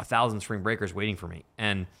 There's 1,000 spring breakers waiting for me."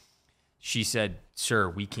 And she said, "Sir,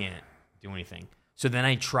 we can't do anything." So then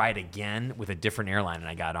I tried again with a different airline, and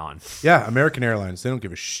I got on. Yeah, American Airlines. They don't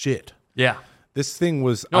give a shit. Yeah, This thing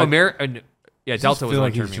was. no, I, yeah, Delta was feel the one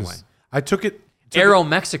like turning he's me away. just- I took it. Aero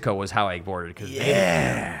Mexico was how I boarded because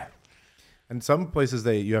And some places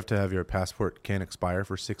you have to have your passport can't expire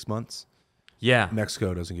for 6 months. yeah,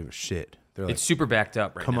 Mexico doesn't give a shit. They're like, it's super backed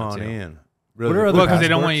up right come now. on too. in. Really? What are Well, other because they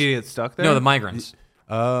don't passports? want you to get stuck there. No, the migrants.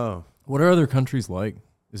 Oh, What are other countries like?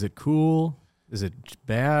 Is it cool? Is it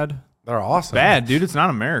bad? they're awesome. bad, dude. It's not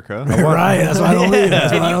America. Right. That's why I don't leave.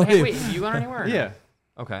 That's why I don't Hey, leave. wait, have you gone anywhere? or no? yeah.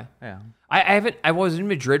 Okay. Yeah. I haven't. I was in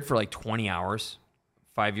Madrid for like 20 hours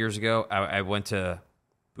 5 years ago. I went to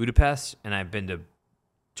Budapest and I've been to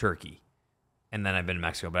Turkey, and then I've been to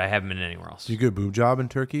Mexico, but I haven't been anywhere else. Do you get a boob job in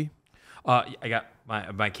Turkey? I got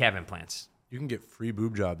my calf implants. You can get free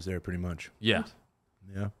boob jobs there, pretty much. Yeah.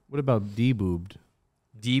 Yeah. What about deboobed?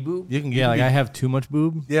 D-boob? You can get. Yeah, like I have too much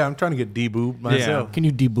boob. Yeah, I'm trying to get deboob myself. Can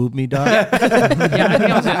you deboob me, Doc? Yeah, I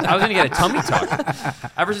think I was gonna get a tummy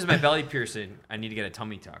tuck. Ever since my belly piercing, I need to get a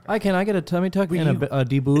tummy tuck. Can I get a tummy tuck and a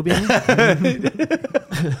deboobing?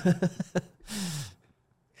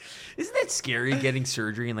 it scary getting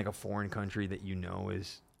surgery in like a foreign country that you know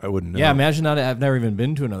is? I wouldn't know. Yeah, imagine that. I've never even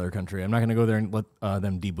been to another country. I'm not going to go there and let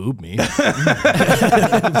them deboob me.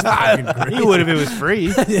 You would if it was free.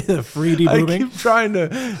 Free I deboobing. keep trying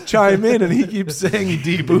to chime in, and he keeps saying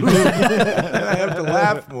deboob. And I have to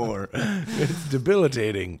laugh more. It's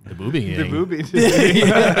debilitating. Deboobing. The movie.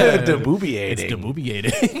 Deboobiating. It's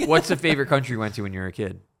deboobiating. What's the favorite country you went to when you were a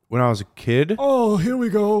kid? When I was a kid, Oh, here we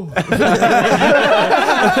go. I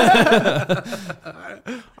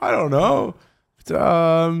don't know.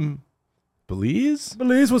 Belize?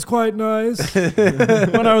 Belize was quite nice.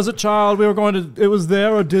 When I was a child, we were going to. It was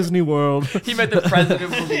there or Disney World. He met the president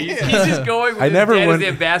of Belize. He's just going with I his never dad as went- the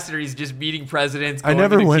ambassador. He's just meeting presidents, I going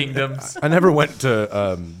never to went. kingdoms. I never went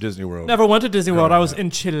to Disney World. Never went to Disney World. I was in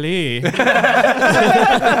Chile.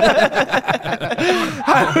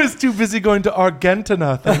 I was too busy going to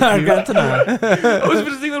Argentina. Thank you. Argentina. I was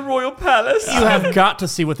visiting the royal palace. You have got to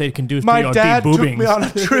see what they can do to My your dad took deboobings. me on a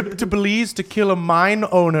trip to Belize to kill a mine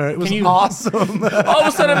owner. It was Can you- awesome. All of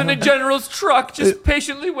a sudden, I'm in a general's truck, just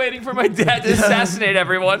patiently waiting for my dad to assassinate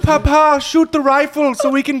everyone. Papa, shoot the rifle so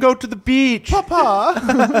we can go to the beach.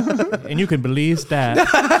 Papa. And you can believe that.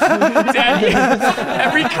 Dad,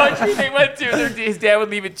 every country they went to, his dad would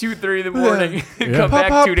leave at 2:30 in the morning and come back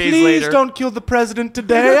Papa, 2 days please later. don't kill the president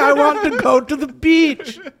today. I want to go to the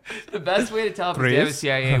beach. The best way to tell if his dad was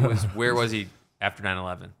CIA was where was he after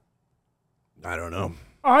 9/11? I don't know.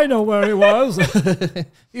 I know where he was.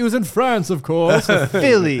 He was in France, of course.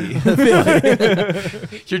 Philly.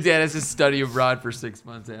 Your dad has to study abroad for 6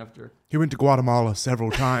 months after. He went to Guatemala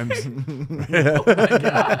several times. Oh my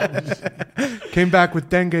gosh. Came back with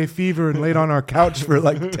dengue fever and laid on our couch for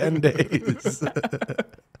like 10 days.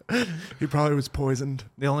 He probably was poisoned.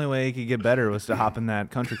 The only way he could get better was to hop in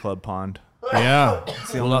that country club pond. Yeah. the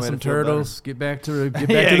Pull only out way some to feel turtles. Get back to the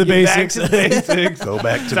Yeah, basics. Back to the basics. Go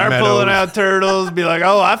back to Start Meadows. pulling out turtles. Be like,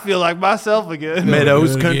 oh, I feel like myself again.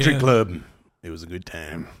 Meadows Good Country again. Club. It was a good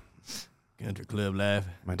time. Country club life.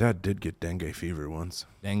 My dad did get dengue fever once.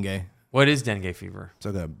 Dengue. What is dengue fever? It's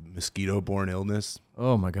like a mosquito-borne illness.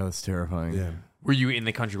 Oh my God, that's terrifying. Yeah. Were you in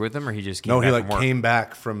the country with him, or he just came No, back he like from work? came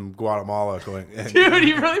back from Guatemala going. Dude,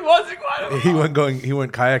 he really was in Guatemala. He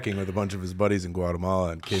went kayaking with a bunch of his buddies in Guatemala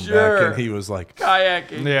and came Sure. back and he was like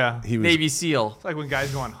Kayaking. Yeah. he was Navy SEAL. It's like when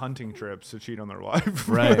guys go on hunting trips to cheat on their wife.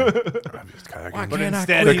 Right. I'm just kayaking. But Can I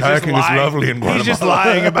instead, The he's just kayaking is lying. lovely in Guatemala. He's just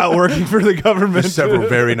lying about working for the government. There's several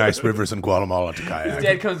very nice rivers in Guatemala to His kayak.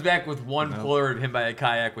 dad comes back with one puller of him by a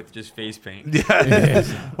kayak with just face paint. Yeah.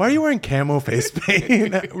 Why are you wearing camo face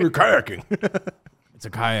paint? We're kayaking. It's a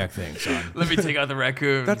kayak thing, son. Let me take out the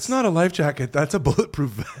raccoons. That's not a life jacket. That's a bulletproof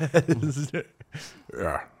vest.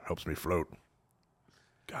 Yeah, helps me float.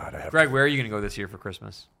 God, I have. Greg, where are you going to go this year for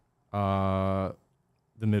Christmas? The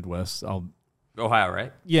Midwest. Ohio,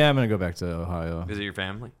 right? Yeah, I'm gonna go back to Ohio. Visit your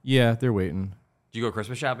family. Yeah, they're waiting. Do you go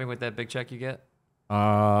Christmas shopping with that big check you get?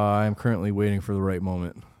 I'm currently waiting for the right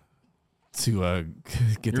moment to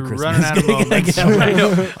get You're the Christmas. running out of moments. I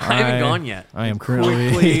know. I haven't gone yet. I am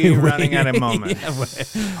currently Quickly running out of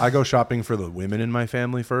moments. I go shopping for the women in my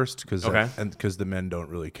family first because Okay. the men don't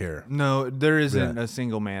really care. No, there isn't Yeah. a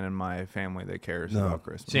single man in my family that cares No. about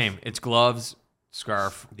Christmas. Same. It's gloves,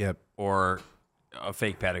 scarf, Yep. or a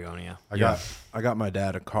fake Patagonia. I got my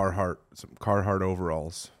dad some Carhartt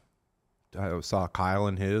overalls. I saw Kyle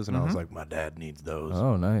in his, and I was like, my dad needs those.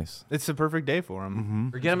 Oh, nice. It's the perfect day for him.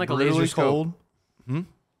 Or get him like a Brutally laser scope. cold.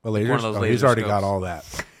 A laser, One of those oh, he's laser already scopes. got all that.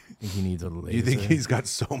 I think he needs a laser. You think he's got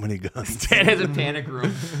so many guns? Dad has a panic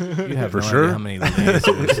room. You have For no sure. idea how many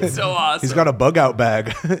lasers. It's so awesome. He's got a bug out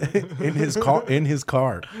bag in his car. In his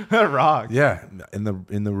car, Rock. yeah, in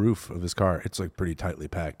the roof of his car. It's like pretty tightly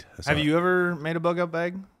packed. I saw Have it. you ever made a bug out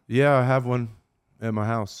bag? Yeah, I have one at my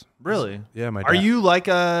house. Really? Yeah, my. Are dad- you like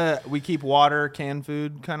a we keep water, canned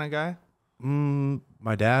food kind of guy?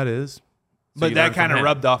 My dad is. But you that learned from kind of him.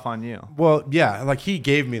 rubbed off on you. Well, yeah, like he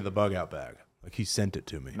gave me the bug out bag. Like he sent it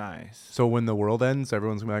to me. Nice. So when the world ends,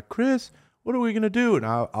 everyone's gonna be like, Chris, what are we gonna do? And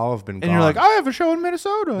I'll have been gone. And you're like, I have a show in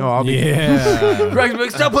Minnesota. no, I'll be Yeah. Greg's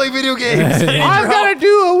like, stop playing video games. I've got to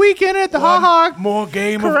do a weekend at the Ha more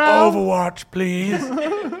game Corral. of Overwatch, please.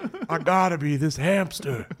 I gotta be this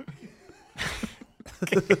hamster.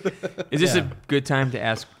 Is this a good time to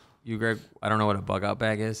ask you, Greg? I don't know what a bug out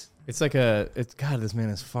bag is. It's like God, this man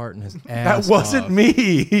is farting his That ass wasn't off.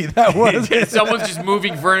 me. That was. Someone's just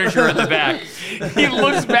moving furniture in the back. He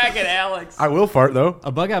looks back at Alex. I will fart though.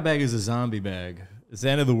 A bug out bag is a zombie bag. It's the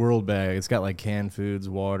end of the world bag. It's got like canned foods,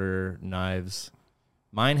 water, knives.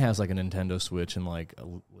 Mine has like a Nintendo Switch and like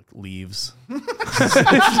leaves. Not even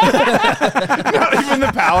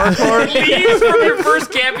the power cord. Leaves from your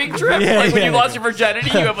first camping trip? Like when you lost your virginity,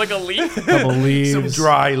 you have like a leaf? A couple leaves. Some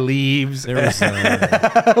dry leaves. There was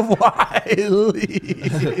Why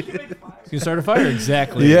leaves? you start a fire,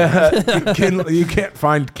 exactly. Yeah, you can't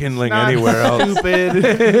find kindling anywhere else. Stupid.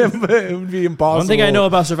 It would be impossible. One thing I know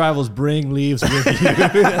about survival is bring leaves with you.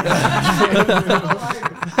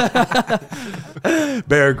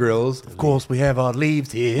 Bear Grylls. Of course, we have our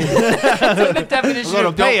leaves here. That's the definition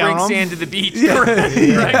of pay don't bring on 'em. sand to the beach.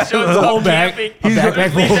 Greg shows The whole up bag. camping. A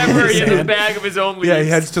backpack full of Ever he has a sand. bag of his own leaves. Yeah, he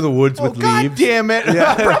heads to the woods with God leaves. damn it.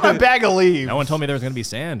 I brought my bag of leaves. No one told me there was going to be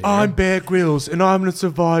sand here. I'm Bear Grylls, and I'm going to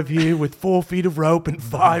survive here with 4 feet of rope and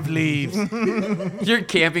 5 leaves. Your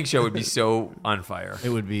camping show would be so on fire. It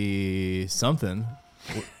would be something.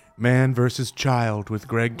 Man versus child with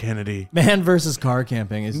Greg Kennedy. Man versus car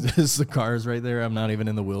camping. Is the cars right there? I'm not even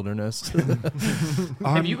in the wilderness.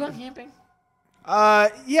 Have you gone camping?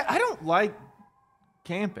 Yeah, I don't like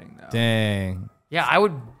camping though. Dang. Yeah, I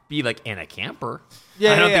would be like in a camper.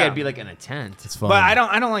 Yeah, I don't yeah, think yeah. I'd be like in a tent. It's fun. But I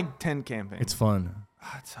don't like tent camping. It's fun.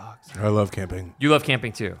 It sucks. I love camping. You love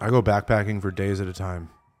camping too. I go backpacking for days at a time.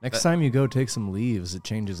 Next time you go, take some leaves. It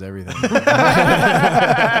changes everything.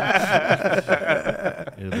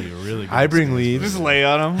 It'll be a really good I bring experience. leaves. Just lay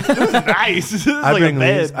on them. This is nice. This is I like bring a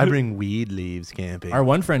bed. leaves. I bring weed leaves camping. Our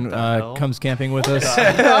one friend comes camping with us.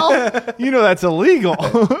 You know that's illegal.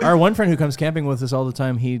 Our one friend who comes camping with us all the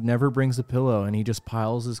time, he never brings a pillow, and he just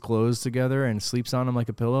piles his clothes together and sleeps on them like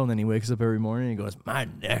a pillow, and then he wakes up every morning and he goes, my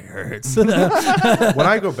neck hurts. When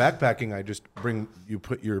I go backpacking, I just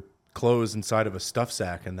put your clothes inside of a stuff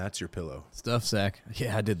sack, and that's your pillow. Stuff sack.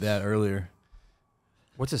 Yeah, I did that earlier.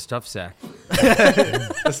 What's a stuff sack?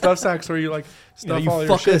 The stuff sack's where you like stuff all you your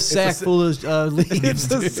fuck shit. a sack full of leaves. It's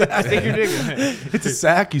a dude. sack. Stick your dick in it. It's a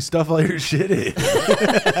sack. You stuff all your shit in.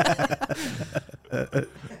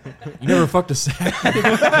 You never fucked a sack?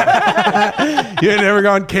 You ain't never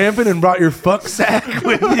gone camping and brought your fuck sack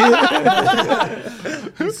with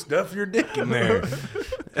you? You stuff your dick in there.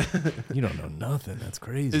 You don't know nothing. That's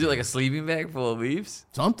crazy. Is it like a sleeping bag full of leaves?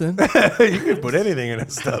 Something? You can put anything in a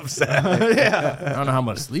stuff sack. I don't know how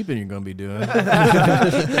much sleeping you're going to be doing. I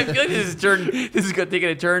feel like this is taking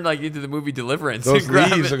a turn like into the movie Deliverance. Those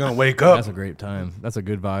Grab leaves it. are gonna wake up. That's a great time. That's a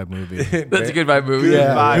good vibe movie. That's a good vibe movie.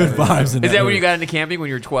 Yeah. Good vibes. In Is that when movie. you got into camping when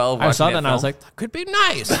you were 12? I saw watching that and I was film? like, that could be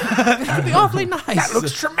nice. That could be awfully nice. That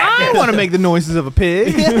looks tremendous. I want to make the noises of a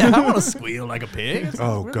pig. Yeah, I want to squeal like a pig.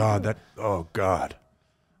 Oh God, oh God.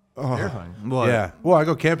 Terrifying. What? Yeah. Well, I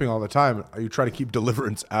go camping all the time. You try to keep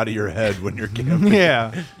Deliverance out of your head when you're camping.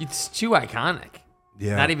 Yeah. It's too iconic.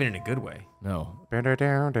 Yeah. Not even in a good way. No.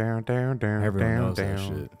 Everyone knows that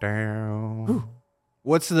shit. Down.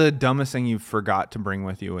 What's the dumbest thing you forgot to bring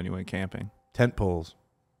with you when you went camping? Tent poles.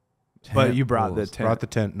 But you brought the poles. tent. Brought the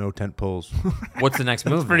tent. No tent poles. What's the next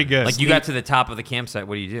move? pretty then? good. Like you got to the top of the campsite.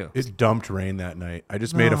 What do you do? It dumped rain that night. I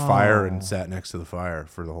just made a fire and sat next to the fire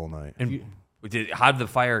for the whole night. And how did the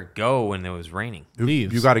fire go when it was raining?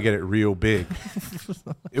 Leaves. You got to get it real big.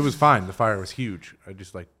 It was fine. The fire was huge. I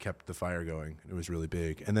just kept the fire going. It was really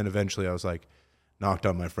big. And then eventually I was knocked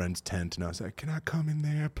on my friend's tent and I was like, "Can I come in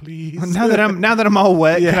there, please?" Now that I'm all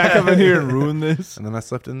wet, can I come in here and ruin this? And then I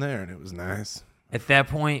slept in there and it was nice. At that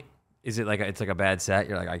point, is it like it's like a bad set?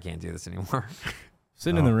 You're like, I can't do this anymore.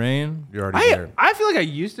 Sitting in the rain. You're already there. I feel like I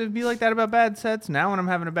used to be like that about bad sets. Now when I'm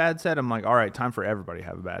having a bad set, I'm like, all right, time for everybody to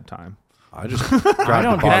have a bad time. I just grabbed don't the get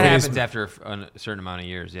That Bottle. happens after a certain amount of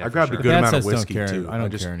years. Yeah, I grabbed for a sure. good Bad amount of sets don't whiskey care. too. I don't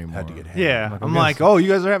just care anymore. had to get hammered. Yeah. Like, I'm like, oh, you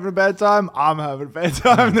guys are having a bad time? I'm having a bad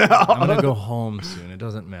time now. I'm going to go home soon. It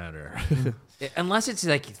doesn't matter. Unless it's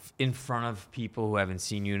like in front of people who haven't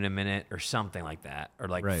seen you in a minute or something like that, or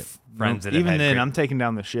like Right. friends that Even have had then, great- I'm taking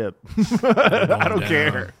down the ship. I don't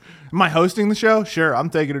care. Am I hosting the show? Sure, I'm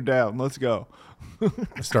taking her down. Let's go.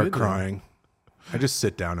 I start crying. I just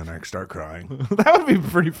sit down and I start crying. That would be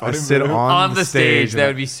pretty I funny. sit man. on the stage. and That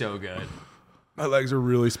would be so good. my legs are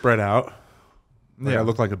really spread out. Yeah. I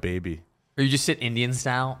look like a baby. Or you just sit Indian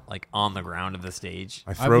style, like on the ground of the stage.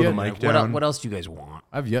 I throw the yet- mic Like, down. what else do you guys want?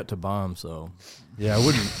 I've yet to bomb, so Yeah, I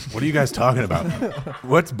wouldn't. What are you guys talking about?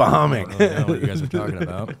 What's bombing? I don't know what you guys are talking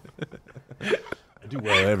about. I do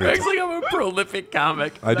well every Greg's time. like I'm a prolific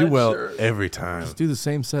comic. I do Not well sure. every time. Just do the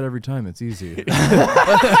same set every time. It's easy. Do the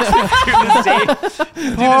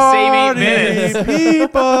same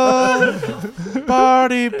 8 minutes.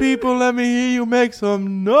 Party people, let me hear you make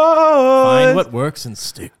some noise. Find what works and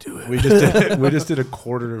stick to it. we just did a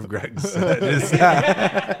quarter of Greg's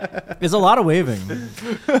set. There's a lot of waving.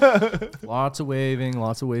 Lots of waving,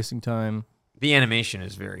 lots of wasting time. The animation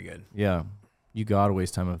is very good. Yeah. You gotta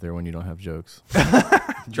waste time up there when you don't have jokes.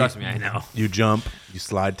 Trust me, I know. You jump, you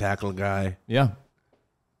slide tackle a guy. Yeah.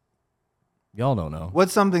 Y'all don't know.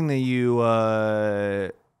 What's something that you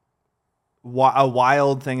a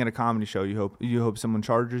wild thing at a comedy show you hope someone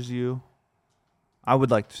charges you? I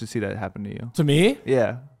would like to see that happen to you. To me?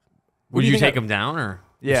 Yeah. Would you take him down or?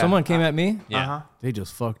 Yeah. If someone came at me, Yeah. they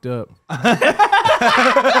just fucked up.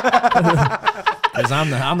 Because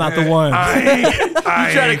I'm not the one. You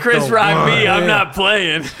try to Chris Rock me, I'm not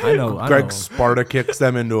playing. I know. Greg Sparta kicks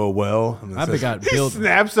them into a well. And I got built.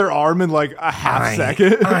 Snaps their arm in like a half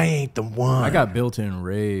second. I ain't the one. I got built-in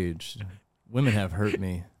rage. Women have hurt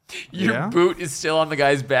me. Your boot is still on the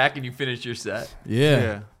guy's back and you finish your set.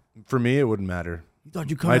 Yeah. For me, it wouldn't matter. You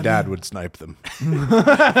thought you come My at dad me? would snipe them. Don't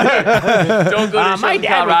go to my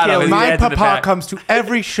dad would Colorado kill with me. your My hands in the papa back. comes to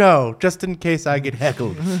every show just in case I get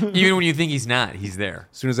heckled. As Even when you think he's not, he's there.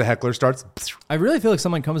 soon as a heckler starts, I really feel like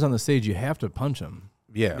someone comes on the stage, you have to punch them.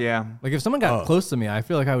 yeah. Yeah. Like if someone got close to me, I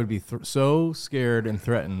feel like I would be so scared and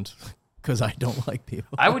threatened because I don't like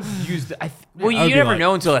people. I would use the. I would you be never like-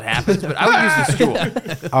 know until it happens, but I would use the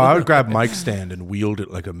stool. Oh, I would grab Mike's stand and wield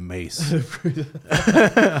it like a mace.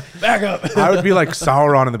 Back up. I would be like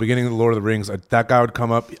Sauron in the beginning of the Lord of the Rings. That guy would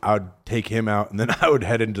come up, I would take him out, and then I would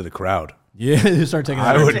head into the crowd. Yeah, you start taking.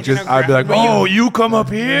 I'd be like, "Oh, you come up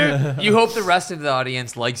here." You hope the rest of the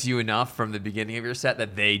audience likes you enough from the beginning of your set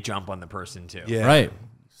that they jump on the person too. Yeah, Right.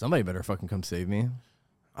 Somebody better fucking come save me.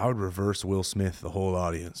 I would reverse Will Smith the whole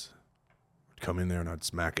audience. I'd come in there and I'd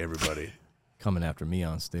smack everybody. Coming after me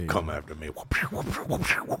on stage. Come after me.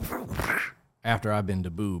 After I've been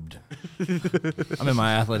deboobed. I'm in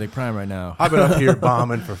my athletic prime right now. I've been up here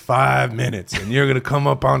bombing for 5 minutes, and you're gonna come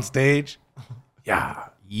up on stage? Yeah,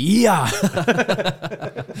 Yeah.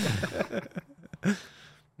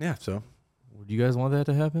 yeah. So Do you guys want that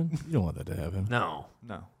to happen? You don't want that to happen. No,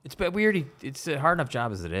 No. it's a hard enough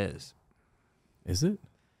job as it is. Is it?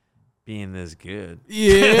 Being this good.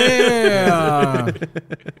 Yeah.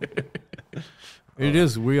 It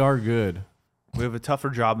is. We are good. We have a tougher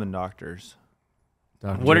job than doctors.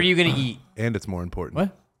 Dr. What are you gonna eat? and it's more important.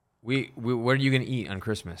 What? What are you gonna eat on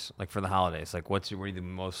Christmas? Like for the holidays? Like what are you the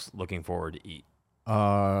most looking forward to eat?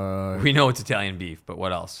 Uh, We know it's Italian beef, but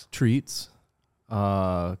what else? treats.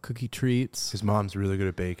 Cookie treats. His mom's really good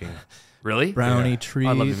at baking. Really? Brownie Yeah. treats.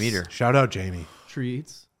 I'd love to meet her. Shout out Jamie.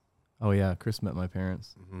 Treats. Oh yeah, Chris met my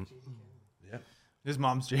parents. His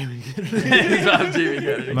mom's Jamie. My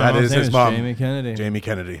That mom's is name his mom. Jamie Kennedy. Jamie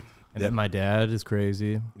Kennedy. And then my dad is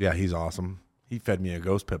crazy. Yeah, he's awesome. He fed me a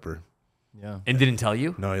ghost pepper. Yeah. And didn't tell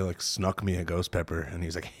you? No, he like snuck me a ghost pepper, and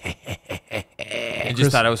he's like, And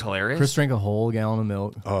just thought it was hilarious? Chris drank a whole gallon of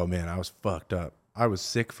milk. "Oh man, I was fucked up. I was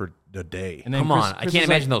sick for a day. And then Come Chris- on, I Chris can't was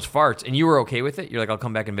like- imagine those farts. And you were okay with it? You're like, I'll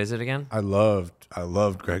come back and visit again? I loved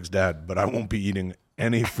Greg's dad, but I won't be eating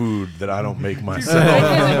any food that I don't make Is myself."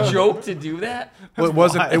 it a joke to do that? Well, it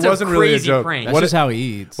wasn't. It It's a wasn't really a crazy joke. prank. That's What just it, how he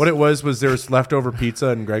eats. what it was there was leftover pizza,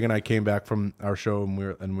 and Greg and I came back from our show,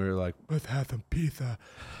 and we were like, "Let's have some pizza,"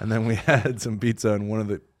 and then we had some pizza, and one of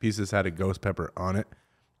the pieces had a ghost pepper on it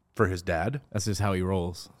for his dad, That's just how he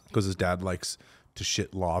rolls. because his dad likes to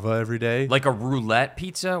shit lava every day. Like a roulette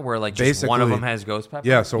pizza where like just one of Basically. them has ghost pepper?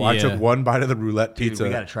 Yeah, so I Yeah. took one bite of the roulette Dude, pizza, we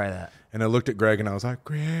got to try that. and I looked at Greg, and I was like,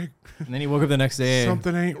 "Greg, And then he woke up the next day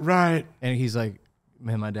something ain't right." and he's like,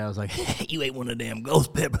 man, my dad was like, you ate one of the damn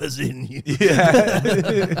ghost peppers, didn't you? Yeah,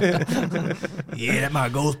 Yeah, that my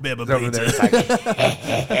ghost pepper over there. pizza. It's like,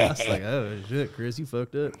 I was like, oh shit, Chris, you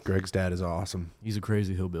fucked up. Greg's dad is awesome. He's a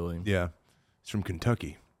crazy hillbilly. Yeah, he's from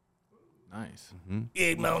Kentucky. Nice. You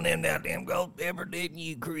ate on them damn ghost pepper, didn't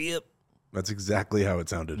you, crip? That's exactly how it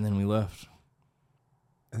sounded. And then we left.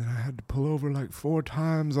 And I had to pull over like 4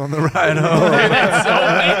 times on the ride home. That's so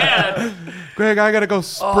bad. Greg, I gotta go Oh,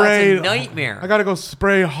 spray. it's a nightmare. I gotta go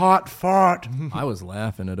spray hot fart. I was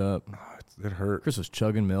laughing it up. It hurt. Chris was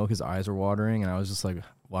chugging milk. His eyes were watering. And I was just like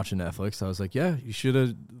watching Netflix. I was like, yeah, you should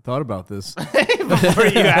have thought about this. Before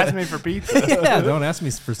you asked me for pizza. Yeah, don't ask me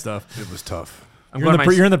for stuff. It was tough.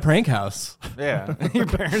 You're in the prank house. Yeah. Your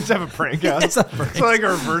parents have a prank house. It's like a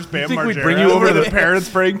reverse Bam think we'd Margera, bring you over where to the parents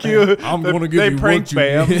prank you. I'm gonna give They you prank what you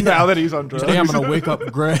Bam need. now that he's on drugs. Today I'm gonna wake up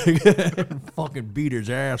Greg and fucking beat his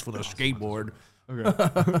ass with a skateboard.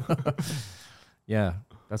 Okay. Yeah,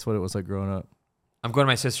 that's what it was like growing up. I'm going to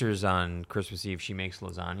my sister's on Christmas Eve. She makes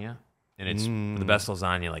lasagna. And it's the best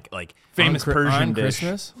lasagna, like Famous Persian on dish.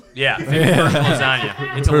 Christmas. yeah, famous Persian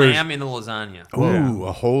lasagna. It's a lamb in the lasagna. Ooh,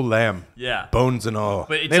 a whole lamb, Yeah, bones and all.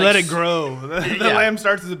 but it's They like let it grow. The Yeah. lamb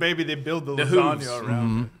starts as a baby. They build the hooves. lasagna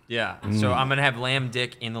around. Yeah, so I'm gonna have lamb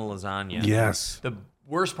dick in the lasagna. Yes. The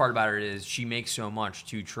worst part about it is she makes so much,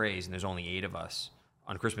 2 trays, and there's only 8 of us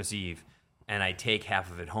on Christmas Eve, and I take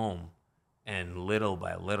half of it home, and little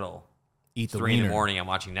by little, Eat the 3 in the wiener. morning, I'm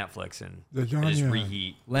watching Netflix, and I just Lasagna.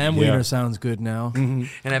 reheat. Lamb Yeah. wiener sounds good now. And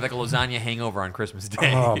I have like a lasagna hangover on Christmas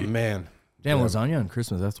Day. Oh man, Damn, lasagna on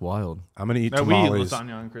Christmas, that's wild. I'm gonna eat No, we eat tamales.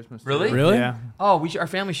 lasagna on Christmas. too. Really? Really? Yeah. Oh, our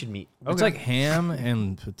family should meet. It's like ham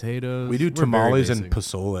and potatoes. We do We're very tamales and basic.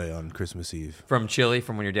 pozole on Christmas Eve. From Chile,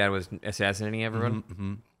 from when your dad was assassinating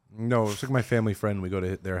everyone. No, it's like my family friend. We go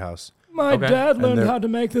to their house. My Okay. dad And learned they're- how to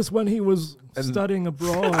make this when he was studying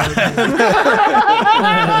abroad. All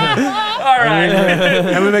right.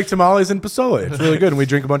 And we make tamales and pozole. It's really good. And we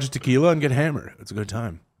drink a bunch of tequila and get hammered. It's a good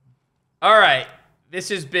time. All right. This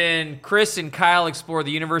has been Chris and Kyle Explore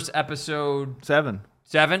the Universe, episode 7.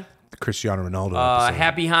 7. The Cristiano Ronaldo episode.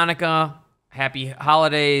 Happy Hanukkah. Happy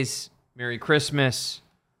holidays. Merry Christmas.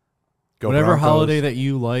 Go Whatever Broncos. holiday that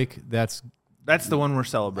you like, that's That's the one we're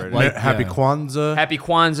celebrating. Like- Happy yeah. Kwanzaa. Happy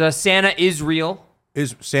Kwanzaa. Santa is real.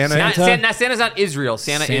 Is Santa? Santa's not Israel.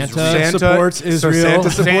 Santa is real. Santa supports Israel. So Santa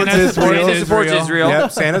supports Santa Israel. Santa supports Israel.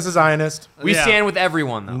 Yep, Santa's a Zionist. We Yeah. stand with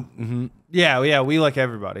everyone, though. Yeah, we like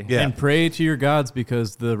everybody. Yeah. and pray to your gods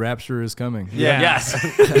because the rapture is coming. Yeah. Yes.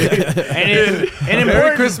 And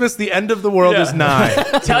Merry Christmas. The end of the world is nigh.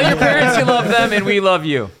 Tell your parents you love them, and we love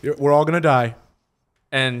you. We're all gonna die.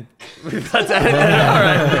 And that's it. All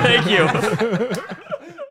right. Thank you.